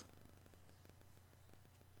with?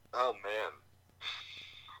 Oh man.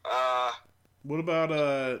 What about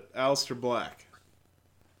Aleister Black?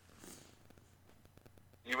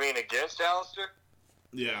 You mean against Aleister?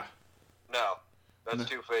 Yeah. No, that's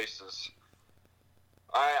Two Faces.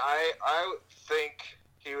 I think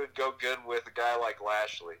he would go good with a guy like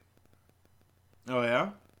Lashley. Oh yeah.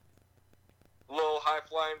 A little high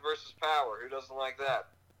flying versus power. Who doesn't like that?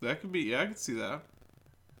 That could be. Yeah, I could see that.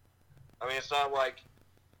 I mean, it's not like.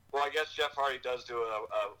 Well, I guess Jeff Hardy does do a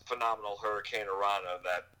phenomenal Hurricane Rana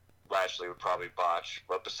that Lashley would probably botch.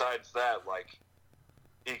 But besides that,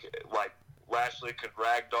 Lashley could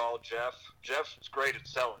ragdoll Jeff. Jeff's great at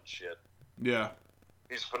selling shit. Yeah.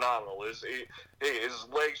 He's phenomenal. His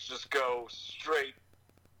legs just go straight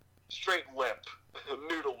limp,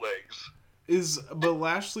 noodle legs. But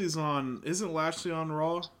Lashley's on. Isn't Lashley on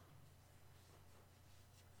Raw?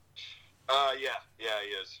 Yeah, he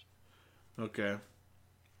is. Okay.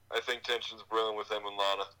 I think tension's brewing with him and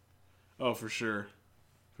Lana. Oh, for sure.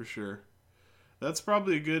 That's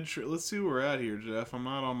probably a good. Let's see where we're at here, Jeff. I'm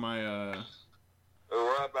not on my.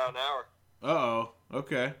 We're at about an hour. Uh-oh.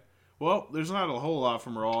 Okay. Well, there's not a whole lot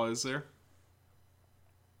from Raw, is there?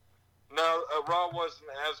 No, Raw wasn't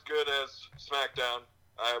as good as SmackDown.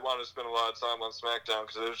 I wanted to spend a lot of time on SmackDown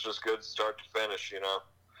because it was just good start to finish,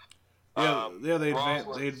 Yeah,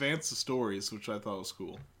 they advanced the stories, which I thought was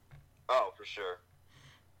cool. Oh, for sure.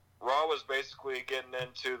 Raw was basically getting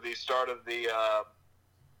into the start of the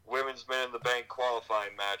Women's Men in the Bank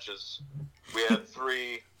qualifying matches. We had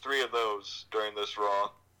three of those during this Raw.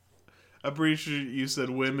 I'm pretty sure you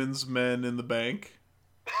said Women's Men in the Bank.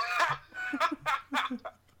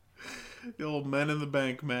 The old Men in the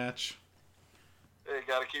Bank match. Yeah, you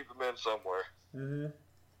gotta keep the men somewhere. Mm-hmm.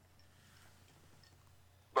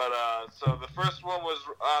 But, so the first one was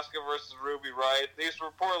Asuka versus Ruby Riott. These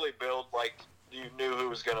were poorly billed, like you knew who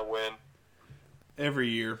was gonna win. Every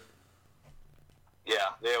year.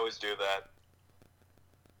 Yeah, they always do that.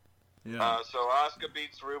 Yeah. So Asuka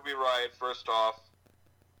beats Ruby Riott first off.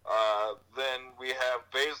 Then we have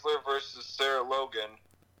Baszler versus Sarah Logan.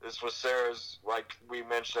 This was Sarah's, like we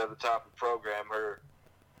mentioned at the top of the program, her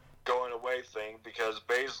going away thing, because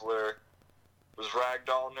Baszler was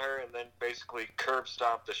ragdolling her and then basically curb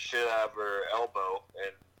stomped the shit out of her elbow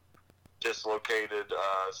and dislocated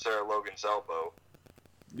Sarah Logan's elbow.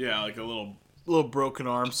 Yeah, like a little broken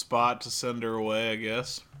arm spot to send her away, I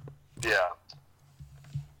guess. Yeah.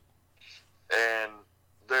 And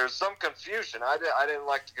there's some confusion. I didn't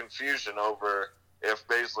like the confusion over if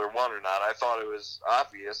Baszler won or not. I thought it was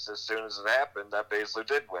obvious as soon as it happened that Baszler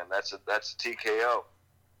did win. That's a TKO.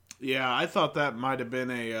 Yeah, I thought that might have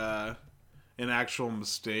been an actual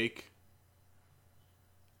mistake.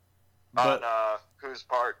 But On whose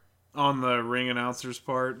part? On the ring announcer's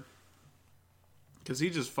part. Because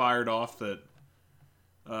he just fired off that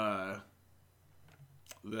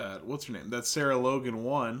what's her name? That Sarah Logan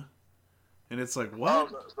won. And it's like,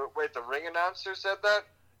 what? Oh, wait, the ring announcer said that?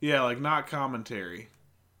 Yeah, like not commentary.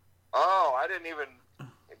 Oh, I didn't even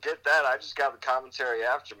get that. I just got the commentary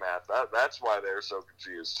aftermath. That's why they were so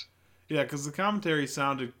confused. Yeah, because the commentary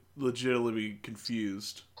sounded legitimately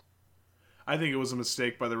confused. I think it was a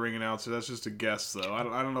mistake by the ring announcer. That's just a guess, though.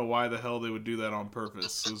 I don't know why the hell they would do that on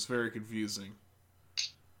purpose. It was very confusing.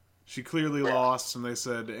 She clearly lost, and they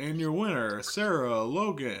said, and your winner, Sarah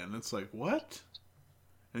Logan. It's like, what?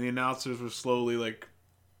 And the announcers were slowly, like,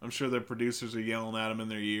 I'm sure their producers are yelling at them in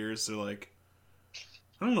their ears. They're like,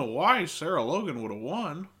 I don't know why Sarah Logan would have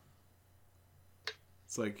won.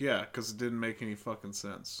 It's like, yeah, because it didn't make any fucking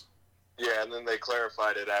sense. Yeah, and then they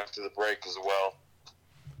clarified it after the break as well.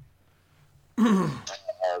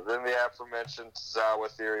 Then the aforementioned Zawa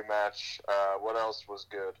Theory match. What else was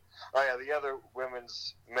good? Oh, yeah, the other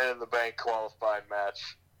women's Men in the Bank qualified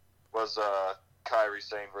match was Kairi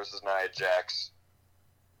Sane versus Nia Jax.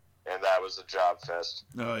 And that was a job fest.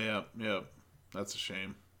 Oh, yeah. That's a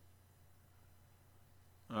shame.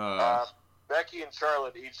 Becky and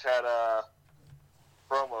Charlotte each had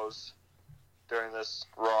promos during this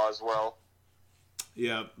Raw as well.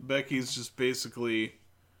 Yeah, Becky's just basically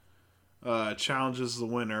challenges the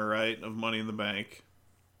winner, right, of Money in the Bank.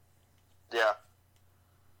 Yeah.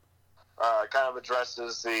 Kind of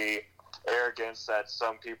addresses the arrogance that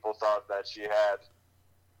some people thought that she had.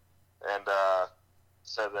 And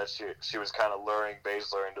said that she was kind of luring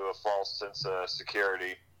Baszler into a false sense of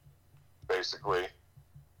security, basically.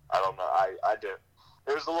 I don't know. I did.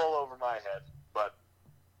 It was a little over my head, but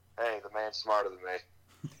hey, the man's smarter than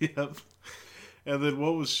me. Yep. And then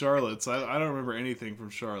what was Charlotte's? I don't remember anything from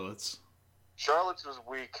Charlotte's. Charlotte's was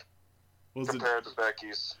weak compared to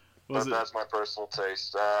Becky's. That's my personal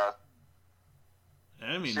taste. I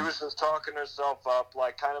mean, she was just talking herself up,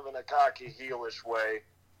 like kind of in a cocky, heelish way,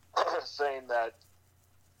 saying that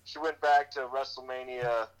she went back to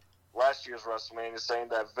WrestleMania, last year's WrestleMania, saying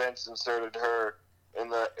that Vince inserted her in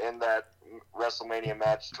that WrestleMania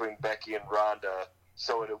match between Becky and Ronda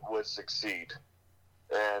so it would succeed.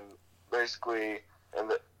 And basically,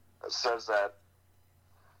 it says that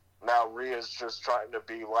now Rhea's just trying to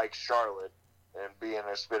be like Charlotte and be in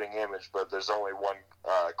her spitting image, but there's only one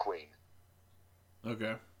queen.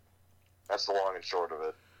 Okay. That's the long and short of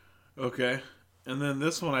it. Okay. And then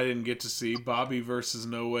this one I didn't get to see, Bobby versus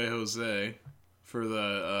No Way Jose for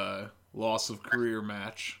the loss of career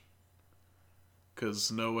match.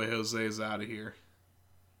 Because No Way Jose is out of here.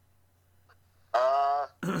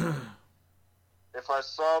 If I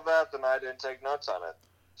saw that, then I didn't take notes on it.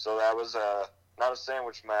 So that was not a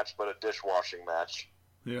sandwich match, but a dishwashing match.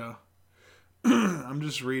 Yeah. I'm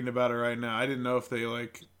just reading about it right now. I didn't know if they,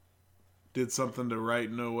 did something to write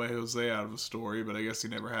No Way Jose out of a story, but I guess he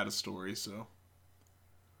never had a story, so...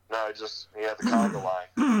 No, he had the conga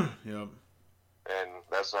line. Yep. And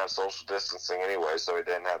that's not social distancing anyway, so he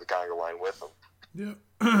didn't have the conga line with him. Yep.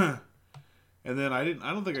 And then I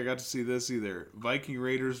don't think I got to see this either. Viking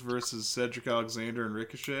Raiders versus Cedric Alexander and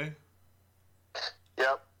Ricochet.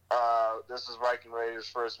 Yep. This is Viking Raiders'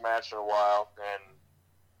 first match in a while, and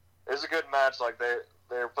it was a good match. Like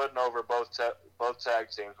they're putting over both tag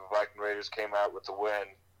teams. The Viking Raiders came out with the win,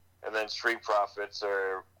 and then Street Profits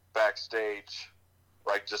are backstage,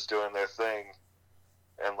 just doing their thing,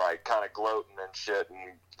 and kind of gloating and shit. And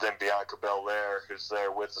then Bianca Belair, who's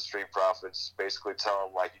there with the Street Profits, basically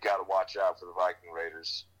tell them you got to watch out for the Viking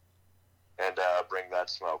Raiders and bring that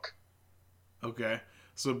smoke. Okay,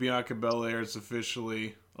 so Bianca Belair is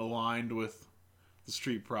officially aligned with the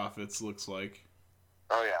Street Profits. Looks like.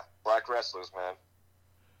 Oh yeah, black wrestlers, man.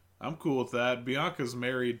 I'm cool with that. Bianca's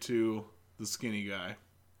married to the skinny guy.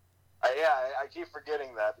 I keep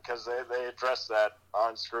forgetting that because they addressed that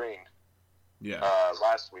on screen. Yeah.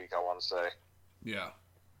 Last week, I want to say. Yeah.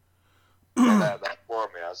 that for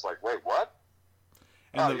me. I was like, wait, what?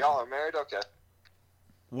 And y'all are married? Okay.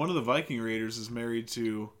 One of the Viking Raiders is married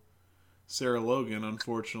to Sarah Logan,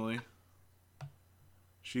 unfortunately.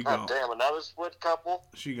 She gone. Damn, another split couple?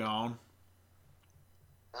 She gone.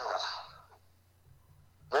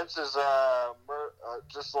 Vince is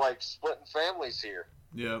just like splitting families here.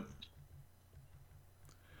 Yep.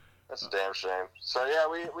 That's a damn shame. So yeah,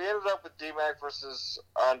 we ended up with D-Mac versus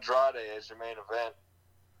Andrade as your main event.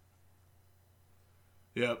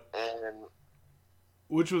 Yep. And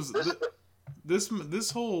which was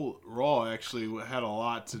this whole Raw actually had a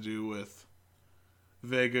lot to do with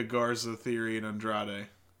Vega, Garza, Theory, and Andrade.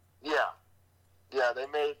 Yeah, they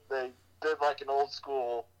did like an old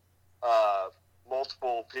school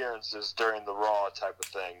multiple appearances during the Raw type of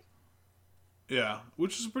thing. Yeah,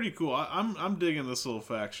 which is pretty cool. I'm digging this little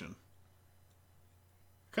faction.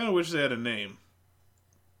 Kind of wish they had a name.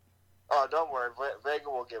 Oh, don't worry, Vega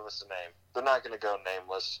will give us a name. They're not going to go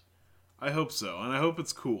nameless. I hope so, and I hope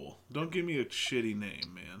it's cool. Don't give me a shitty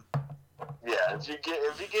name, man. Yeah, if you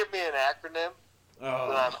give me an acronym, then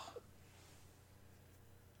I'm...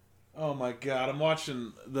 Oh my god, I'm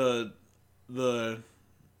watching the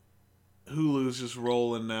Hulu's just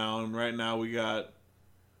rolling now, and right now we got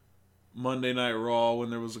Monday Night Raw when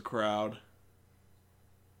there was a crowd.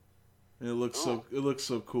 And it looks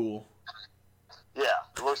so cool. Yeah,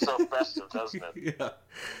 it looks so festive, doesn't it? Yeah.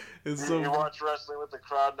 You watch wrestling with the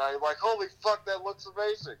crowd now, you're like, holy fuck, that looks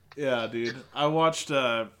amazing. Yeah, dude. I've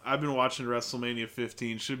been watching WrestleMania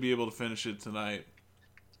 15. Should be able to finish it tonight.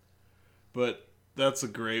 But that's a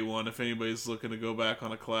great one. If anybody's looking to go back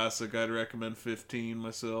on a classic, I'd recommend 15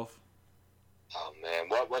 myself. Oh, man.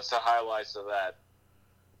 What's the highlights of that?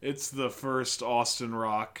 It's the first Austin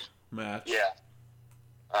Rock match. Yeah.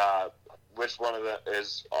 Which one of the...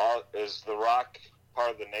 Is The Rock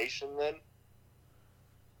part of the Nation, then?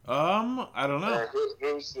 I don't know. Or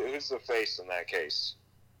who's the face in that case?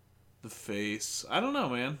 The face. I don't know,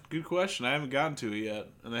 man. Good question. I haven't gotten to it yet,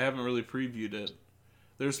 and they haven't really previewed it.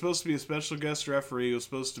 There's supposed to be a special guest referee. It was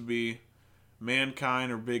supposed to be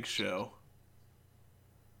Mankind or Big Show.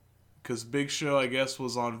 Because Big Show, I guess,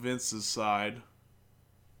 was on Vince's side.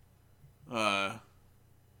 Because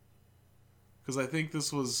I think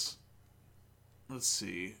this was... Let's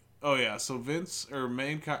see. Oh, yeah. So Vince, or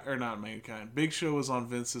Mankind, or not Mankind. Big Show was on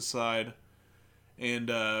Vince's side.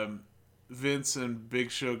 And Vince and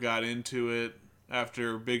Big Show got into it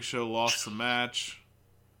after Big Show lost the match.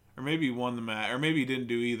 Or maybe he won the match. Or maybe he didn't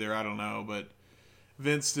do either. I don't know. But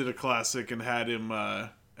Vince did a classic and had him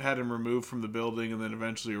removed from the building and then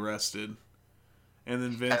eventually arrested. And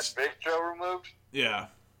then Vince... Had Big Show removed? Yeah.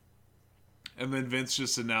 And then Vince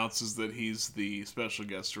just announces that he's the special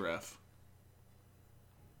guest ref.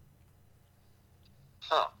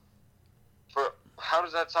 Huh. How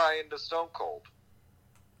does that tie into Stone Cold?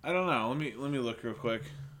 I don't know. Let me look real quick.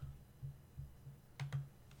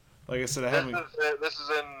 Like I said, I haven't... This is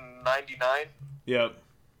in 99? Yep.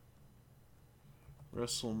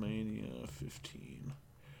 WrestleMania 15.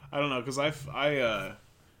 I don't know, because I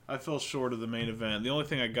fell short of the main event. The only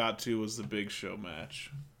thing I got to was the Big Show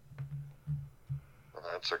match.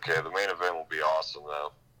 That's okay. The main event will be awesome,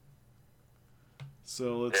 though.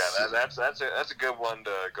 So let's... Yeah, that's a good one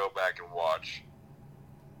to go back and watch.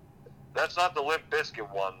 That's not the Limp Bizkit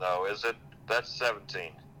one, though, is it? That's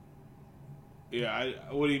 17. Yeah,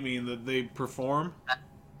 what do you mean? That they perform?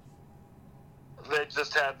 They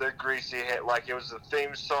just had their Greasy hit, like it was a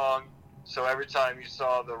theme song, so every time you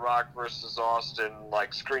saw the Rock versus Austin,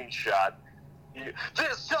 like, screenshot,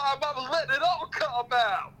 this time I'm letting it all come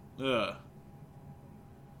out! Yeah.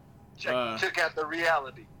 Check out the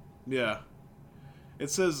reality. Yeah. It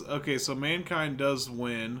says, okay, so Mankind does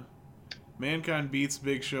win. Mankind beats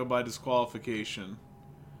Big Show by disqualification.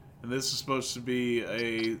 And this is supposed to be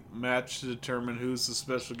a match to determine who's the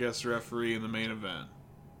special guest referee in the main event.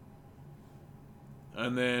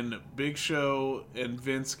 And then Big Show and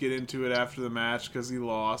Vince get into it after the match because he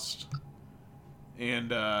lost.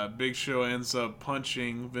 And Big Show ends up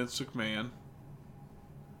punching Vince McMahon.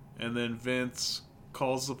 And then Vince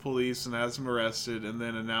calls the police and has him arrested and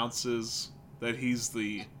then announces that he's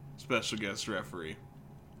the special guest referee.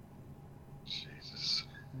 Jesus.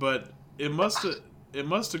 But it must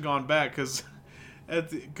have gone back because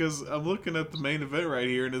I'm looking at the main event right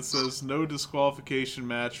here and it says no disqualification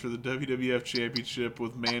match for the WWF Championship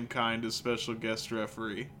with Mankind as special guest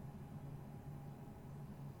referee.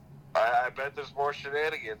 I bet there's more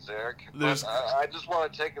shenanigans, Eric. But I just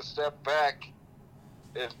want to take a step back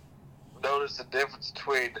and notice the difference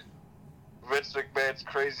between Vince McMahon's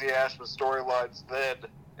crazy-ass storylines then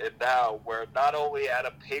and now, where not only at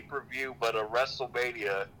a pay-per-view but a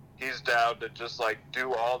WrestleMania, he's down to just, like,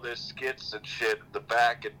 do all this skits and shit in the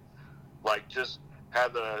back and, like, just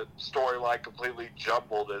have the storyline completely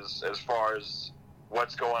jumbled as far as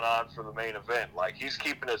what's going on for the main event. Like, he's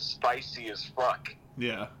keeping it spicy as fuck.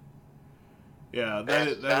 Yeah. Yeah, that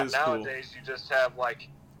is cool. Nowadays, you just have, like,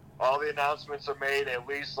 all the announcements are made at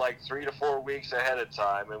least, like, 3 to 4 weeks ahead of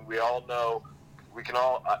time, and we all know,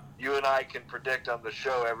 you and I can predict on the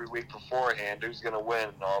show every week beforehand who's going to win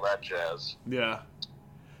and all that jazz. Yeah.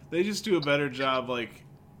 They just do a better job, like,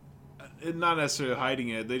 not necessarily hiding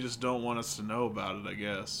it, they just don't want us to know about it, I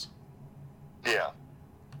guess. Yeah.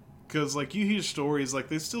 Because, like, you hear stories, like,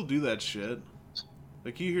 they still do that shit.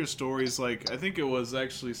 Like, you hear stories, like, I think it was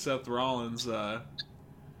actually Seth Rollins,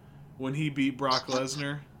 when he beat Brock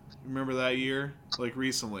Lesnar. Remember that year? Like,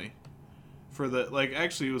 recently. For the, like,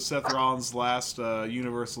 actually, it was Seth Rollins' last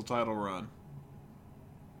Universal title run.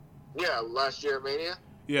 Yeah, last year at Mania?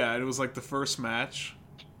 Yeah, and it was, like, the first match.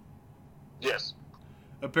 Yes.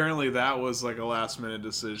 Apparently that was, like, a last-minute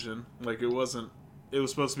decision. Like, it was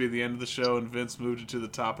supposed to be the end of the show, and Vince moved it to the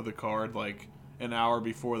top of the card, like, an hour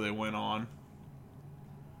before they went on.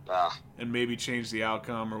 And maybe change the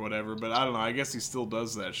outcome or whatever, but I don't know, I guess he still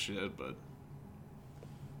does that shit, but...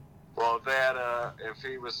 Well, if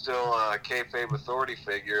he was still a kayfabe authority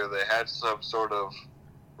figure, they had some sort of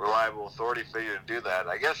reliable authority figure to do that.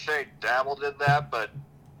 I guess Shane dabbled in that, but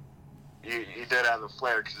he did have the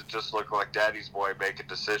flair because it just looked like Daddy's boy making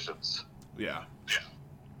decisions. Yeah.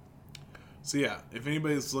 So yeah, if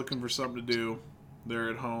anybody's looking for something to do, they're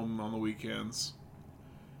at home on the weekends.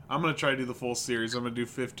 I'm going to try to do the full series. I'm going to do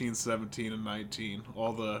 15, 17, and 19.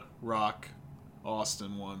 All the Rock,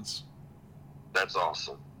 Austin ones. That's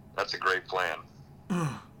awesome. That's a great plan.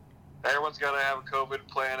 Everyone's got to have a COVID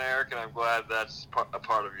plan, Eric, and I'm glad that's a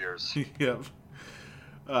part of yours. Yep.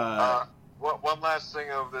 One last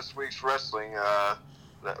thing of this week's wrestling.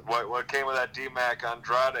 What came with that D-Mac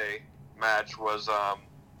Andrade match was,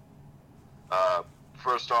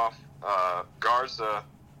 first off, Garza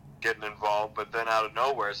getting involved, but then out of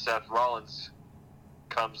nowhere, Seth Rollins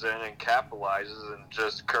comes in and capitalizes and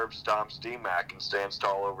just curb stomps D-Mac and stands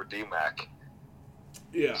tall over D-Mac.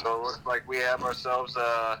 Yeah. So it looks like we have ourselves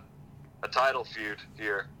a title feud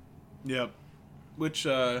here. Yep. Which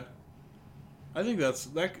I think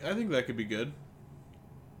that could be good.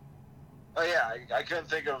 Oh yeah, I couldn't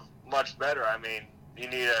think of much better. I mean, you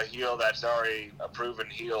need a heel that's already a proven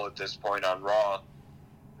heel at this point on Raw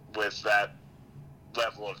with that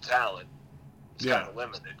level of talent. It's kind of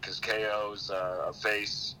limited because KO's a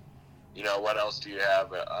face. You know, what else do you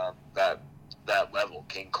have that level?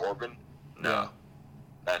 King Corbin? No. Yeah.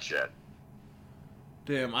 Not yet.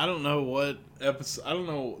 Damn, I don't know what episode... I don't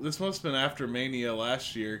know. This must have been after Mania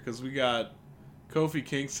last year, because we got Kofi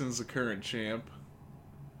Kingston's the current champ,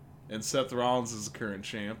 and Seth Rollins is the current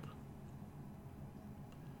champ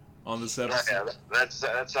on this episode. Yeah,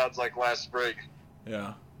 that sounds like last spring.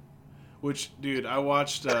 Yeah. Which, dude, I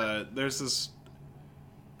watched... there's this...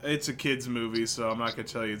 It's a kid's movie, so I'm not going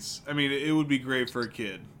to tell you it's... I mean, it would be great for a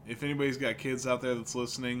kid. If anybody's got kids out there that's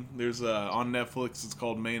listening, there's on Netflix, it's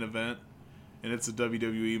called Main Event, and it's a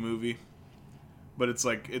WWE movie. But it's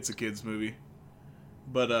a kid's movie.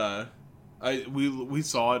 But we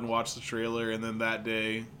saw it and watched the trailer, and then that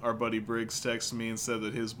day, our buddy Briggs texted me and said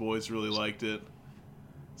that his boys really liked it.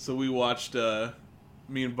 So we watched,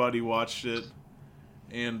 me and Buddy watched it,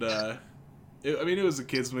 and it was a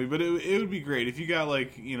kid's movie, but it would be great if you got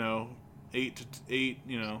 8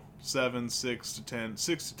 to 7, 6 to 10,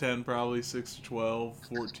 6 to 10 probably, 6 to 12,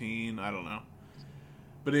 14, I don't know.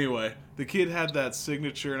 But anyway, the kid had that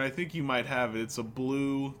signature, and I think you might have it. It's a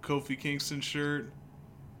blue Kofi Kingston shirt.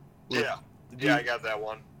 Yeah, I got that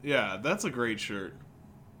one. Yeah, that's a great shirt.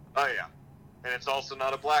 Oh yeah, and it's also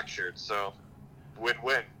not a black shirt, so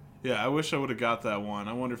win-win. Yeah, I wish I would have got that one.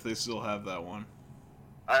 I wonder if they still have that one.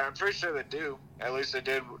 I'm pretty sure they do. At least they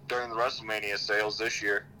did during the WrestleMania sales this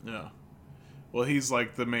year. Yeah. Well, he's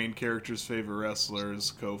like the main character's favorite wrestler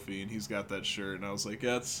is Kofi, and he's got that shirt. And I was like,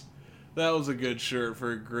 that was a good shirt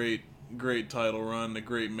for a great title run, a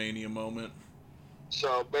great Mania moment.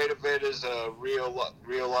 So, Main Event is a real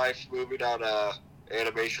life movie, not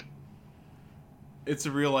animation. It's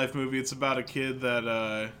a real life movie. It's about a kid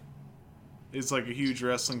that is like a huge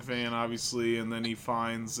wrestling fan, obviously, and then he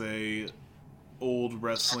finds a old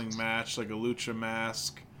wrestling match, like a lucha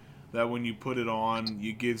mask, that when you put it on,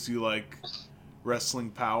 it gives you like wrestling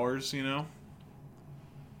powers, you know?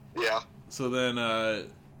 Yeah. So then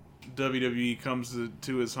WWE comes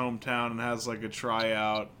to his hometown and has like a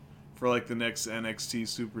tryout for like the next NXT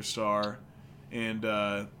superstar,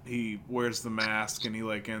 and he wears the mask and he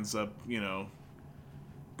like ends up,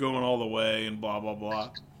 going all the way and blah blah blah.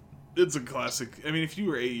 It's a classic. I mean, if you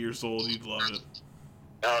were 8 years old, you'd love it.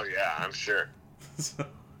 Oh yeah, I'm sure.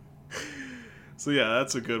 So yeah,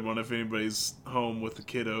 that's a good one if anybody's home with the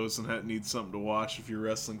kiddos and needs something to watch if you're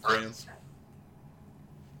wrestling fans.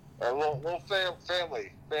 A little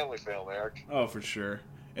family film, Eric. Oh, for sure.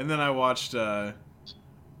 And then I watched a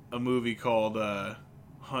movie called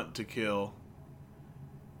Hunt to Kill,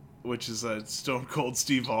 which is a Stone Cold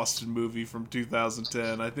Steve Austin movie from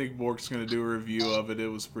 2010. I think Bork's going to do a review of it. It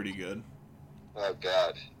was pretty good. Oh,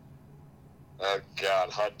 God,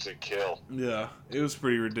 Hunt to Kill. Yeah, it was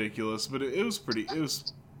pretty ridiculous, but it was pretty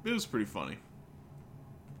funny.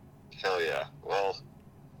 Hell yeah. Well,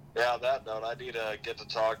 yeah, on that note, I need to get to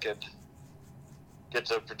talking, get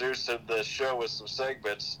to producing the show with some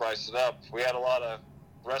segments, spice it up. We had a lot of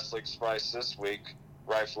wrestling spice this week,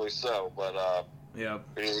 rightfully so, but yeah,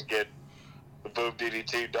 we need to get the Boom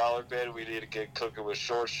DDT dollar bin. We need to get Cooking with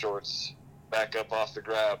Shorts back up off the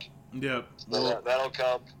ground. Yep. So that'll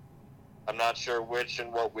come. I'm not sure which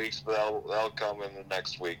and what weeks, but that'll come in the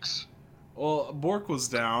next weeks. Well, Bork was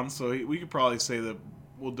down, so we could probably say that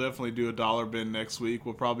we'll definitely do a dollar bin next week.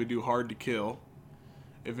 We'll probably do Hard to Kill.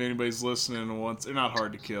 If anybody's listening and wants... not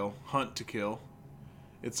Hard to Kill. Hunt to Kill.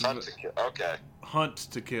 Hunt to Kill. Okay. Hunt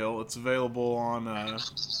to Kill. It's available on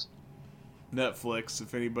Netflix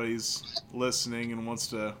if anybody's listening and wants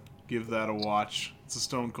to give that a watch. It's a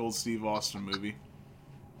Stone Cold Steve Austin movie.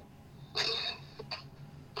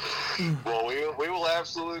 Well, we will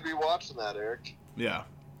absolutely be watching that, Eric. Yeah.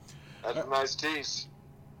 That's a nice tease.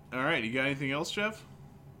 All right, you got anything else, Jeff?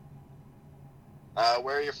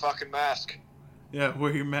 Wear your fucking mask. Yeah,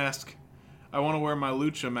 wear your mask. I want to wear my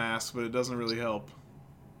lucha mask, but it doesn't really help.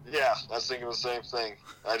 Yeah, I was thinking the same thing.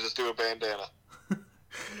 I just do a bandana.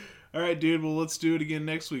 All right, dude. Well, let's do it again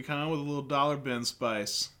next week, huh? With a little dollar bin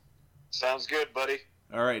spice. Sounds good, buddy.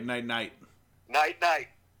 All right, night. Night.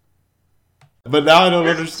 But now I don't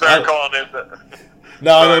understand. Start calling it.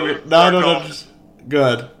 I don't understand.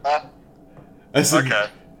 Good. I said, Okay.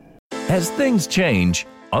 As things change,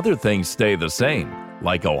 other things stay the same,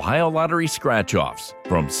 like Ohio Lottery scratch-offs.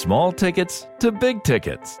 From small tickets to big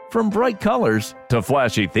tickets, from bright colors to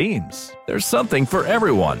flashy themes. There's something for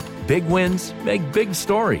everyone. Big wins make big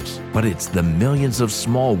stories, but it's the millions of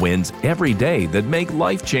small wins every day that make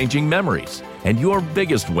life-changing memories. And your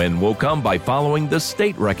biggest win will come by following the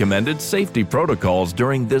state-recommended safety protocols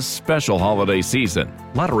during this special holiday season.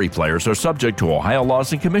 Lottery players are subject to Ohio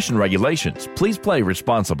laws and commission regulations. Please play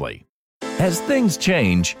responsibly. As things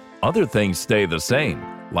change, other things stay the same,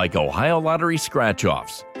 like Ohio Lottery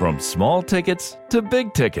scratch-offs. From small tickets to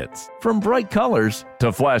big tickets, from bright colors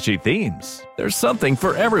to flashy themes. There's something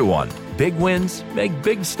for everyone. Big wins make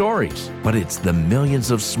big stories, but it's the millions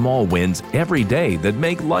of small wins every day that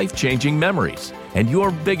make life-changing memories. And your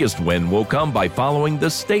biggest win will come by following the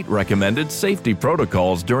state-recommended safety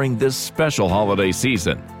protocols during this special holiday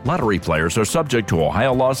season. Lottery players are subject to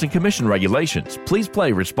Ohio laws and commission regulations. Please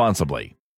play responsibly.